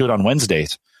listen to it on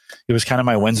Wednesdays. It was kind of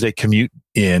my Wednesday commute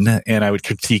in, and I would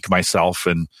critique myself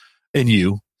and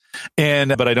you.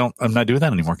 But I'm not doing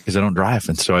that anymore because I don't drive.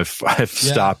 And so I've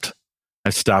stopped.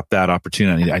 I've stopped that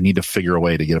opportunity. I need to figure a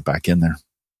way to get it back in there.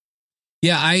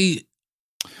 Yeah, I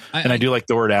do like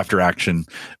the word after action.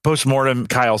 Postmortem,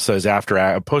 Kyle says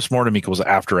postmortem equals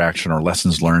after action or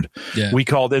lessons learned. Yeah.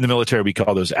 In the military, we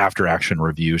call those after action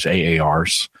reviews,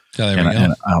 AARs. Oh,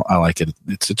 and I like it.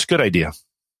 It's a good idea.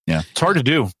 Yeah. It's hard to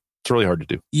do. It's really hard to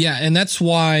do. Yeah. And that's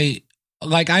why,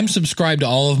 like, I'm subscribed to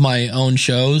all of my own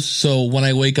shows. So when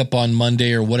I wake up on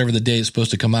Monday or whatever the day it's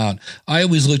supposed to come out, I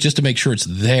always look just to make sure it's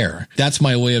there. That's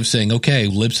my way of saying, okay,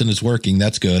 Libsyn is working.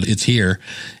 That's good. It's here.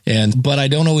 But I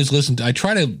don't always listen I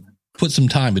try to put some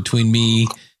time between me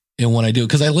and when I do it,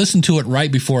 because I listen to it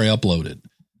right before I upload it.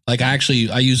 Like I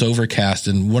use Overcast.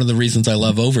 And one of the reasons I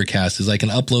love Overcast is I can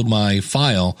upload my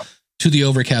file to the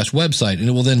Overcast website, and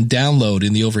it will then download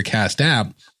in the Overcast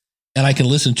app. And I can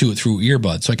listen to it through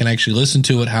earbuds. So I can actually listen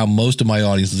to it how most of my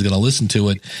audience is going to listen to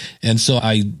it. And so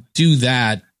I do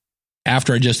that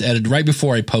after I just edit, right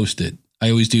before I post it.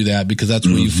 I always do that because that's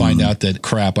where you find out that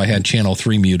crap, I had channel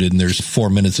 3 muted and there's 4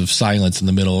 minutes of silence in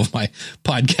the middle of my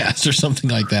podcast or something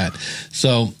like that.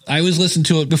 So I always listen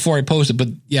to it before I post it. But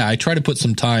yeah, I try to put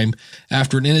some time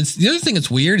after it. And it's the other thing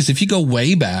that's weird is if you go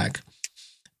way back,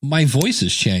 my voice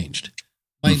has changed.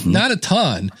 Not a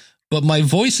ton, but my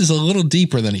voice is a little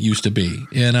deeper than it used to be.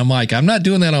 And I'm like, I'm not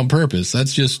doing that on purpose.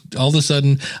 That's just all of a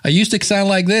sudden I used to sound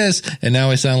like this and now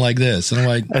I sound like this. And I'm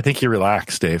like, I think you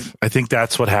relax, Dave. I think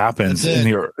that's what happens in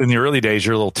the early days.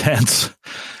 You're a little tense.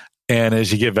 And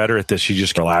as you get better at this, you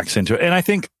just relax into it. And I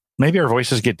think maybe our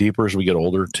voices get deeper as we get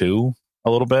older too, a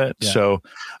little bit. Yeah. So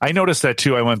I noticed that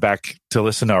too. I went back to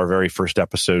listen to our very first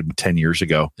episode 10 years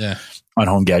ago on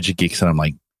Home Gadget Geeks. And I'm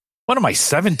like, what am I,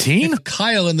 17?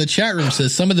 Kyle in the chat room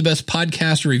says some of the best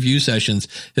podcast review sessions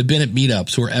have been at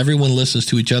meetups where everyone listens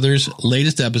to each other's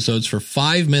latest episodes for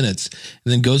 5 minutes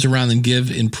and then goes around and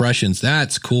give impressions.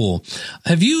 That's cool.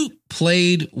 Have you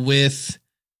played with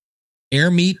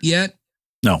AirMeet yet?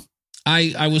 No.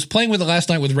 I was playing with it last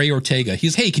night with Ray Ortega.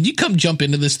 He's, hey, can you come jump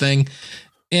into this thing?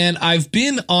 And I've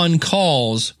been on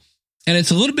calls. And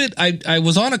it's a little bit, I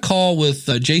was on a call with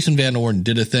Jason Van Orden,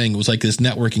 did a thing. It was like this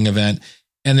networking event.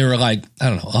 And there were like, I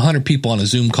don't know, 100 people on a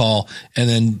Zoom call. And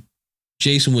then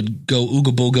Jason would go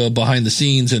ooga booga behind the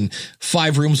scenes and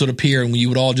 5 rooms would appear and you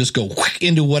would all just go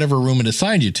into whatever room it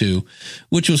assigned you to,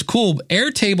 which was cool.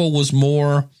 Airtable was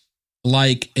more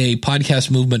like a podcast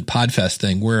movement podfest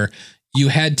thing where you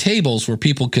had tables where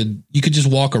you could just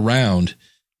walk around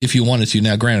if you wanted to.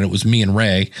 Now, granted, it was me and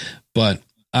Ray, but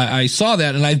I saw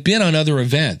that. And I've been on other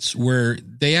events where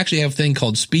they actually have a thing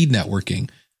called speed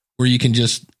networking where you can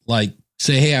just like,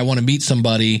 say, hey, I want to meet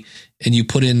somebody, and you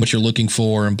put in what you're looking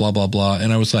for and blah, blah, blah.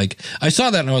 And I was like, I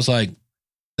saw that and I was like,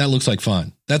 that looks like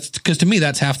fun. That's because to me,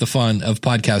 that's half the fun of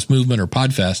podcast movement or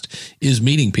podfest is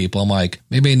meeting people. I'm like,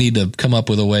 maybe I need to come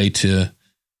up with a way to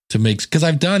make, because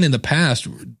I've done in the past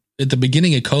at the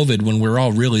beginning of COVID, when we were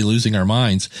all really losing our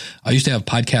minds, I used to have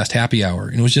podcast happy hour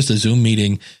and it was just a Zoom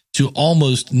meeting to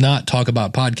almost not talk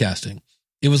about podcasting.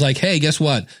 It was like, hey, guess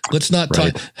what? Let's not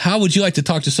talk. How would you like to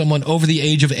talk to someone over the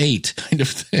age of 8 kind of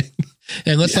thing?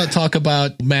 And let's not talk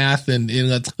about math and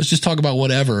let's just talk about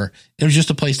whatever. It was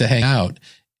just a place to hang out.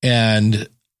 And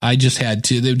I just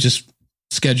they were just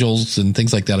schedules and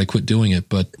things like that. I quit doing it.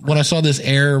 But when I saw this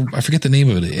I forget the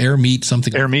name of it, AirMeet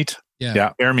something. AirMeet.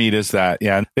 Yeah. AirMeet is that.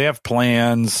 Yeah. They have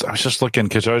plans. I was just looking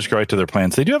because I always go right to their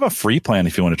plans. They do have a free plan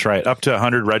if you want to try it. Up to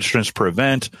 100 registrants per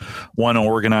event, 1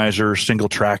 organizer, single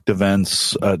tracked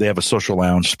events. They have a social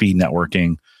lounge, speed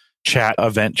networking,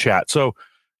 event chat. So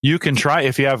you can try,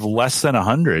 if you have less than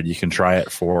 100, you can try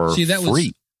it for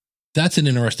free. That's an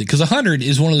interesting, because 100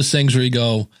 is one of those things where you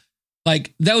go,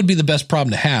 like, that would be the best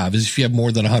problem to have is if you have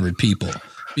more than 100 people,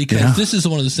 because this is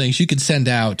one of those things you could send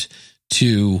out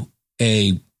to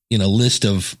a list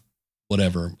of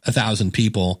whatever, 1,000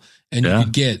 people, and you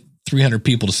could get 300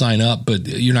 people to sign up, but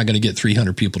you're not going to get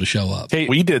 300 people to show up. Hey,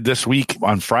 we did this week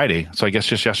on Friday. So I guess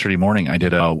just yesterday morning, I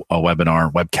did a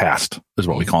webinar, webcast is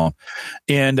what we call them.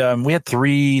 And we had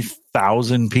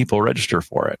 3,000 people register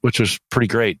for it, which was pretty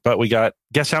great. But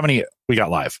guess how many we got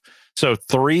live? So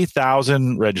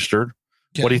 3,000 registered.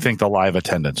 Okay. What do you think the live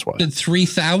attendance was?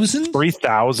 3,000?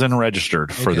 3,000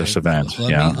 registered for this event.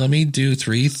 Let me do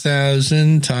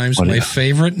 3,000 times my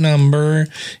favorite number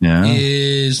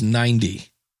is 90.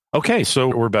 Okay, so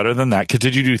we're better than that.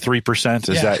 Did you do 3%?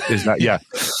 Is that yeah.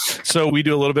 So we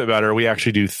do a little bit better. We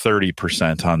actually do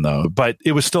 30% on those, but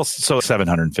it was still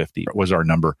 750 was our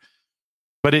number.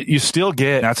 But you still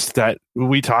get,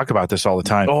 we talk about this all the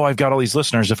time. Oh, I've got all these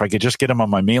listeners. If I could just get them on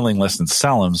my mailing list and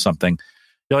sell them something.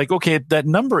 You're like, okay, that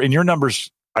number in your numbers,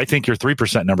 I think your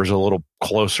 3% number is a little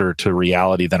closer to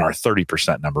reality than our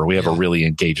 30% number. We have a really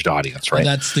engaged audience, right?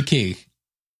 Well, that's the key.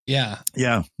 Yeah.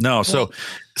 Yeah. No. So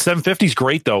 750 is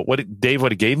great though. What Dave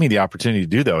would have gave me the opportunity to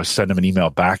do though is send him an email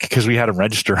back because we had him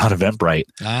register on Eventbrite.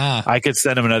 I could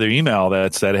send him another email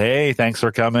that said, hey, thanks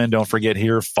for coming. Don't forget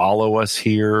here, follow us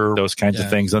here, those kinds of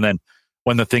things. And then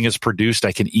when the thing is produced,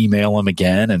 I can email him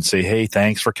again and say, hey,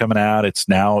 thanks for coming out.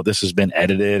 This has been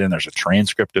edited and there's a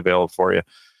transcript available for you.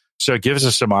 So it gives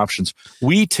us some options.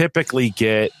 We typically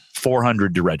get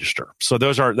 400 to register. So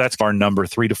that's our number,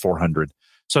 300 to 400.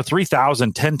 So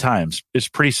 3,000 10 times is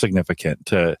pretty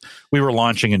significant. We were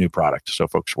launching a new product, so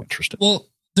folks were interested. Well,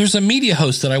 there's a media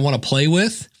host that I want to play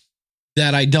with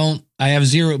that I have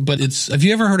zero, but have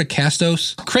you ever heard of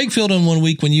Castos? Craig filled in 1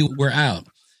 week when you were out.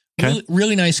 Okay.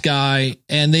 Really nice guy.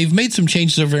 And they've made some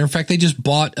changes over there. In fact, they just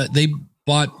bought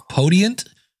Podiant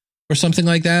or something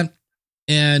like that.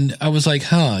 And I was like,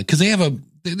 because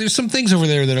there's some things over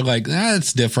there that are like,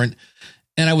 that's different.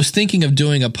 And I was thinking of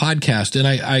doing a podcast, and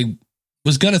I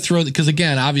was going to throw, because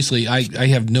again, obviously I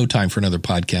have no time for another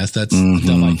podcast. That's a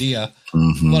dumb idea.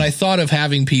 But I thought of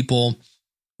having people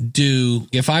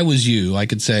if I was you, I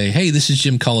could say, hey, this is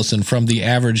Jim Cullison from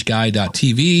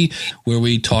theaverageguy.tv, where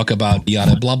we talk about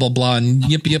yada, blah, blah, blah, and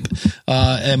yip.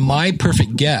 And my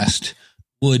perfect guest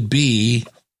would be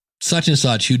such and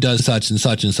such who does such and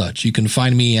such and such. You can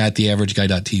find me at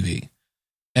theaverageguy.tv.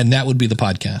 And that would be the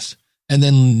podcast. And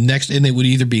then and it would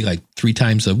either be like 3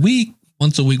 times a week,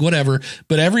 once a week, whatever.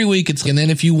 But every week and then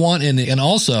if you want, and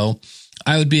also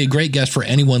I would be a great guest for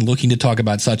anyone looking to talk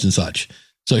about such and such.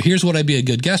 So here's what I'd be a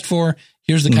good guest for.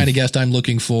 Here's the kind of guest I'm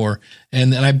looking for.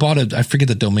 And then I forget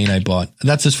the domain I bought.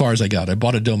 That's as far as I got. I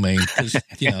bought a domain because,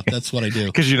 that's what I do.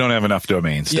 Because you don't have enough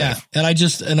domains. Yeah. And I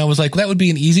was like, that would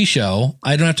be an easy show.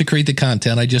 I don't have to create the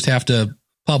content. I just have to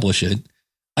publish it.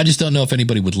 I just don't know if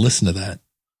anybody would listen to that.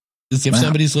 If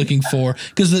somebody's looking for,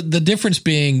 because the difference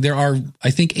being there are,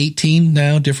 I think 18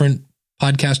 now different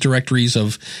podcast directories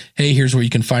of, hey, here's where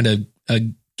you can find a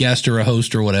guest or a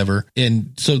host or whatever.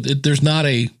 And so there's not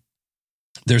a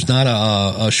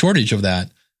shortage of that,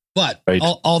 but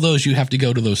all those, you have to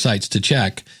go to those sites to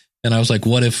check. And I was like,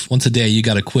 what if once a day you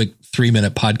got a quick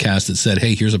 3-minute podcast that said,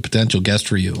 hey, here's a potential guest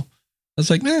for you. I was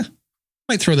like,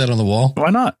 might throw that on the wall.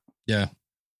 Why not? Yeah.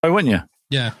 Why wouldn't you?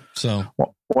 Yeah. So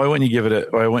why wouldn't you give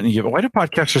it? Why do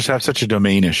podcasters have such a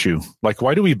domain issue? Like,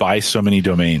 why do we buy so many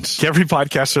domains? Every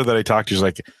podcaster that I talk to is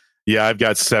like, yeah, I've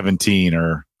got 17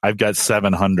 or I've got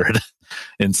 700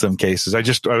 in some cases. I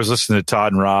was listening to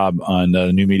Todd and Rob on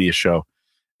the New Media Show,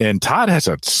 and Todd has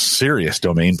a serious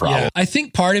domain problem. Yeah, I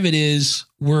think part of it is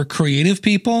we're creative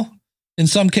people in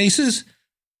some cases.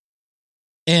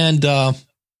 And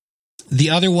the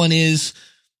other one is,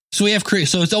 so we have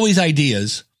so it's always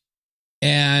ideas.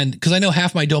 And because I know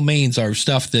half my domains are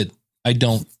stuff that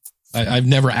I've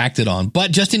never acted on,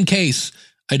 but just in case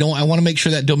I want to make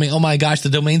sure that domain, oh my gosh, the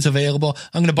domain's available.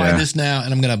 I'm going to buy this now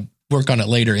and I'm going to work on it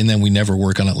later. And then we never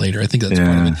work on it later. I think that's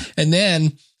part of it. And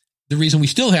then the reason we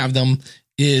still have them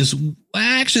is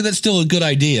actually, that's still a good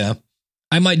idea.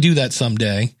 I might do that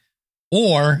someday.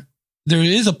 Or there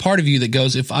is a part of you that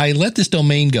goes, if I let this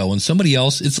domain go and somebody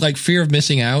else, it's like fear of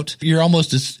missing out. You're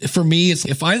almost for me, it's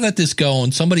if I let this go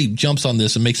and somebody jumps on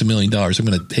this and makes $1 million, I'm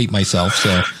going to hate myself.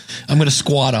 So I'm going to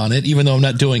squat on it, even though I'm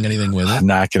not doing anything with it. I'm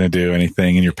not going to do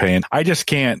anything, and you're paying. I just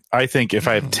can't. I think if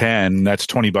I have 10, that's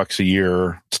 $20 a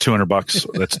year. It's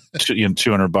 $200. That's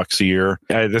 $200 a year.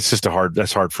 That's just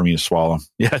that's hard for me to swallow.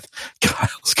 Yeah.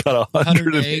 Kyle's got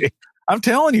 108. I'm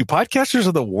telling you, podcasters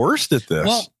are the worst at this.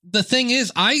 Well, the thing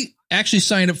is, I actually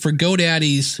signed up for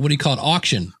GoDaddy's,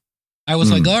 auction. I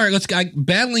was like, all right,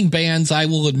 Battling Bands, I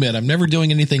will admit, I'm never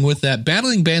doing anything with that.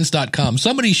 BattlingBands.com.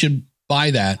 Somebody should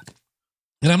buy that.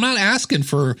 And I'm not asking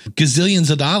for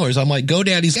gazillions of dollars. I'm like,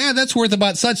 GoDaddy's, that's worth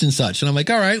about such and such. And I'm like,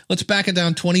 all right, let's back it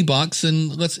down $20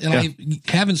 and I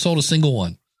haven't sold a single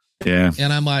one. Yeah.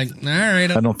 And I'm like, all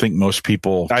right. I don't think most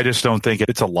people, I just don't think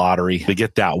it's a lottery to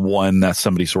get that one that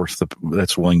somebody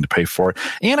that's willing to pay for it.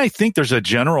 And I think there's a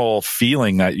general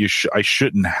feeling that I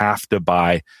shouldn't have to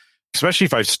buy, especially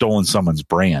if I've stolen someone's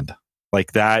brand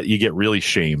like that. You get really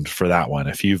shamed for that one.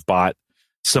 If you've bought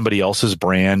somebody else's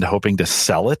brand hoping to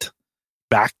sell it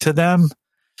back to them,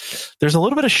 there's a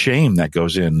little bit of shame that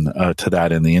goes in to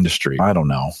that in the industry. I don't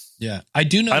know. Yeah, I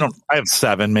do know. I have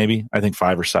 7, maybe. I think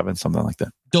 5 or 7, something like that.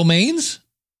 Domains?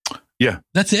 Yeah.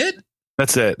 That's it?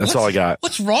 That's all I got.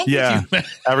 What's wrong with you, man?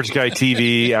 Average Guy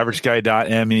TV,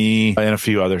 AverageGuy.me, and a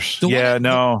few others.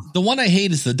 The one I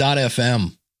hate is the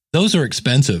 .fm. Those are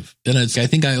expensive. And I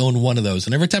think I own one of those.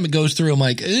 And every time it goes through, I'm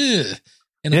like, ugh.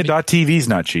 And .tv is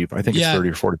not cheap. I think it's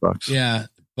 $30 or $40. Yeah.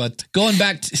 But going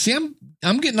back to, see,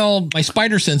 I'm getting all my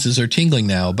spider senses are tingling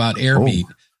now about Air Meet.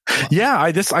 Yeah,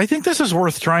 I think this is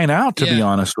worth trying out, to be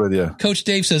honest with you. Coach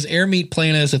Dave says Air Meet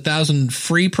plan is $1,000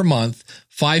 free per month,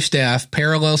 5 staff,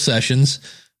 parallel sessions,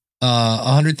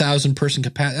 100,000 person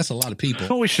capacity. That's a lot of people.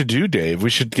 What we should do, Dave, we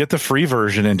should get the free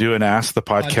version and do an Ask the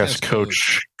Podcast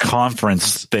Coach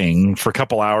conference thing for a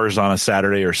couple hours on a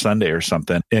Saturday or Sunday or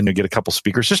something, and get a couple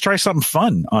speakers. Just try something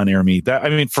fun on Air Meet.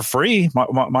 For free,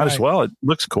 might as well. It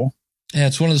looks cool. Yeah,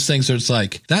 it's one of those things where it's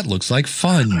like, that looks like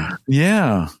fun.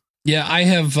 Yeah. Yeah, I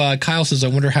have, Kyle says, I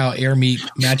wonder how Air Meet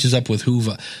matches up with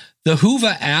Whova. The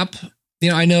Whova app,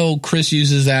 I know Chris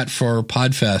uses that for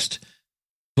Podfest,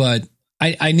 but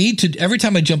I need to, every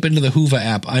time I jump into the Whova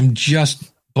app, I'm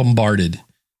just bombarded.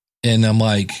 And I'm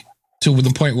like, to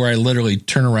the point where I literally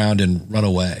turn around and run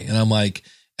away. And I'm like,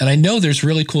 and I know there's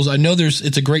really cool,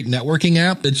 it's a great networking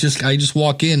app. It's just, I just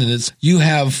walk in and you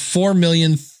have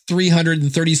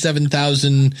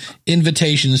 4,337,000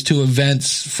 invitations to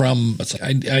events from,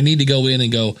 I need to go in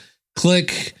and go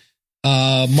click,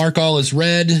 mark all as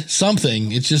read,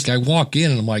 something. It's just, I walk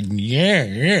in and I'm like, yeah.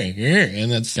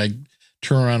 And that's, I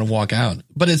turn around and walk out.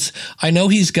 But I know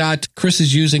Chris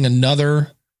is using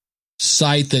another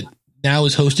site that now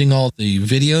is hosting all the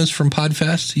videos from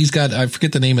Podfest. He's got, I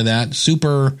forget the name of that,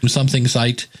 super something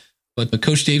site. But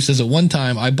Coach Dave says at one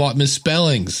time I bought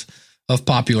misspellings of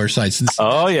popular sites. And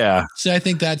yeah. So I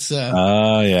think that's,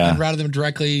 I'd route them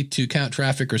directly to Count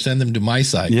Traffic or send them to my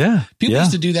site. Yeah. People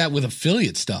used to do that with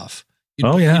affiliate stuff.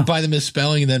 You'd buy the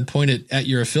misspelling and then point it at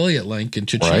your affiliate link and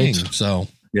cha-ching. Right. So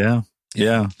yeah.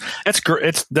 That's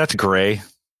gray.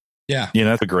 Yeah.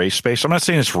 The gray space. I'm not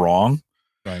saying it's wrong.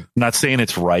 Right. I'm not saying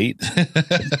it's right.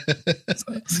 It's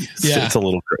a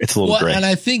little gray. And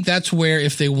I think that's where,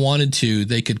 if they wanted to,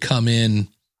 they could come in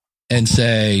and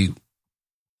say,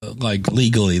 like,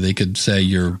 legally, they could say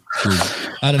you're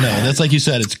I don't know. That's like you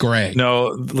said, it's gray. No,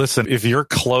 listen, if you're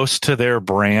close to their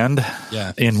brand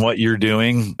in what you're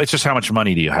doing, it's just how much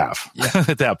money do you have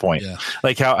at that point? Yeah.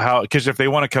 Like how, because if they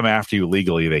want to come after you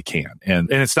legally, they can.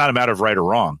 And it's not a matter of right or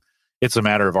wrong. It's a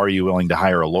matter of, are you willing to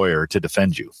hire a lawyer to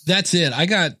defend you? That's it. I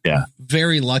got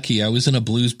very lucky. I was in a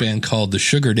blues band called the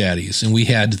Sugar Daddies, and we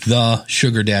had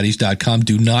thesugardaddies.com.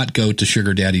 Do not go to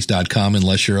sugardaddies.com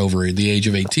unless you're over the age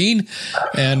of 18.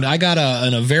 And I got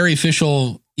a very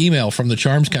official email from the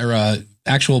Charms,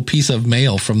 actual piece of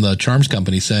mail from the Charms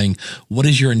company saying, what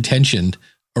is your intention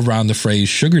around the phrase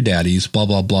sugar daddies, blah,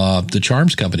 blah, blah, the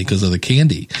Charms company, because of the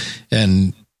candy.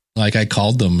 And like, I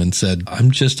called them and said,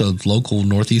 I'm just a local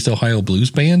Northeast Ohio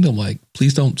blues band. I'm like,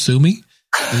 please don't sue me.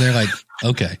 And they're like,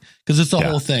 okay. Because it's the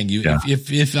whole thing.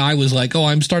 If I was like, oh,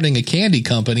 I'm starting a candy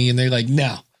company, and they're like,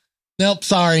 nope,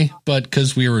 sorry. But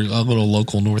because we were a little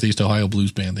local Northeast Ohio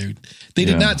blues band, they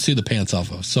did not sue the pants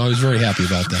off of us. So I was very happy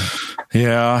about that.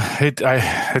 Yeah.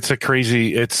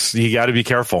 It's you got to be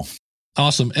careful.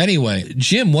 Awesome. Anyway,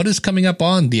 Jim, what is coming up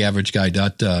on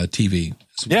theaverageguy.tv?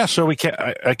 Yeah, so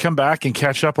I come back and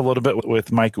catch up a little bit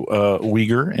with Mike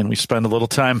Wieger, and we spend a little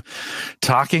time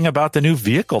talking about the new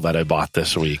vehicle that I bought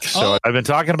this week. So I've been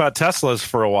talking about Teslas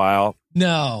for a while.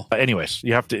 No. Anyways,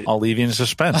 I'll leave you in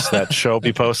suspense. That show will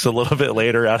be posted a little bit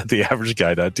later out at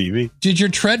theaverageguy.tv. Did your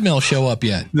treadmill show up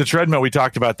yet? The treadmill, we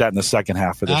talked about that in the second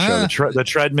half of the show. The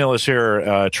treadmill is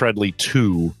here, Treadly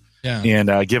 2. Yeah.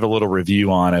 And give a little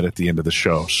review on it at the end of the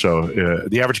show. So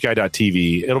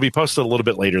theaverageguy.tv, it'll be posted a little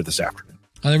bit later this afternoon.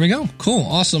 Oh, there we go. Cool.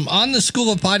 Awesome. On the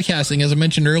School of Podcasting, as I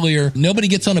mentioned earlier, nobody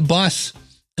gets on a bus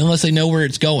unless they know where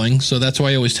it's going. So that's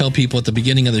why I always tell people at the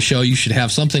beginning of the show, you should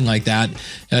have something like that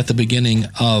at the beginning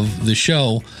of the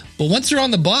show. But once they're on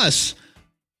the bus,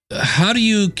 how do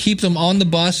you keep them on the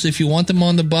bus if you want them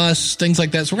on the bus, things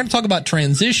like that. So we're going to talk about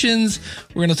transitions.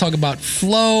 We're going to talk about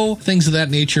flow, things of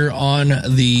that nature on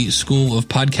the School of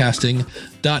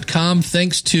Podcasting.com.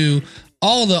 Thanks to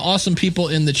all the awesome people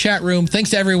in the chat room. Thanks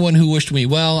to everyone who wished me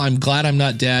well. I'm glad I'm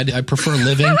not dead. I prefer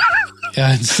living.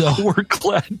 And so we're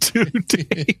glad to,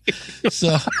 Dave.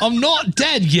 So I'm not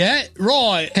dead yet.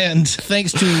 Right. And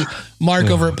thanks to Mark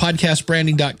over at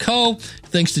podcastbranding.co.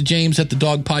 Thanks to James at the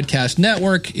Dog Podcast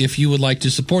Network. If you would like to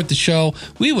support the show,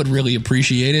 we would really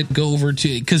appreciate it. Go over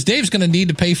to, because Dave's going to need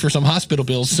to pay for some hospital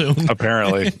bills soon.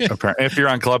 Apparently. If you're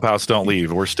on Clubhouse, don't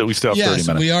leave. We still have 30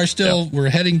 minutes. We are still, we're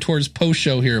heading towards post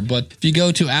show here. But if you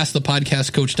go to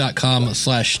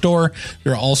askthepodcastcoach.com/store,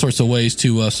 there are all sorts of ways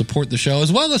to support the show,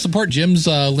 as well as support Jim's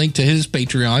link to his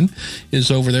Patreon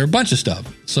is over there. A bunch of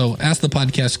stuff. So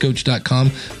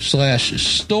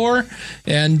askthepodcastcoach.com/store.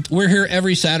 And we're here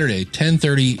every Saturday,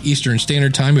 10:30 Eastern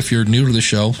Standard Time. If you're new to the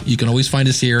show, you can always find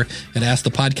us here at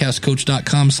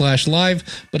askthepodcastcoach.com/live.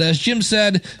 But as Jim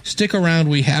said, stick around.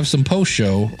 We have some post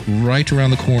show right around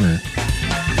the corner.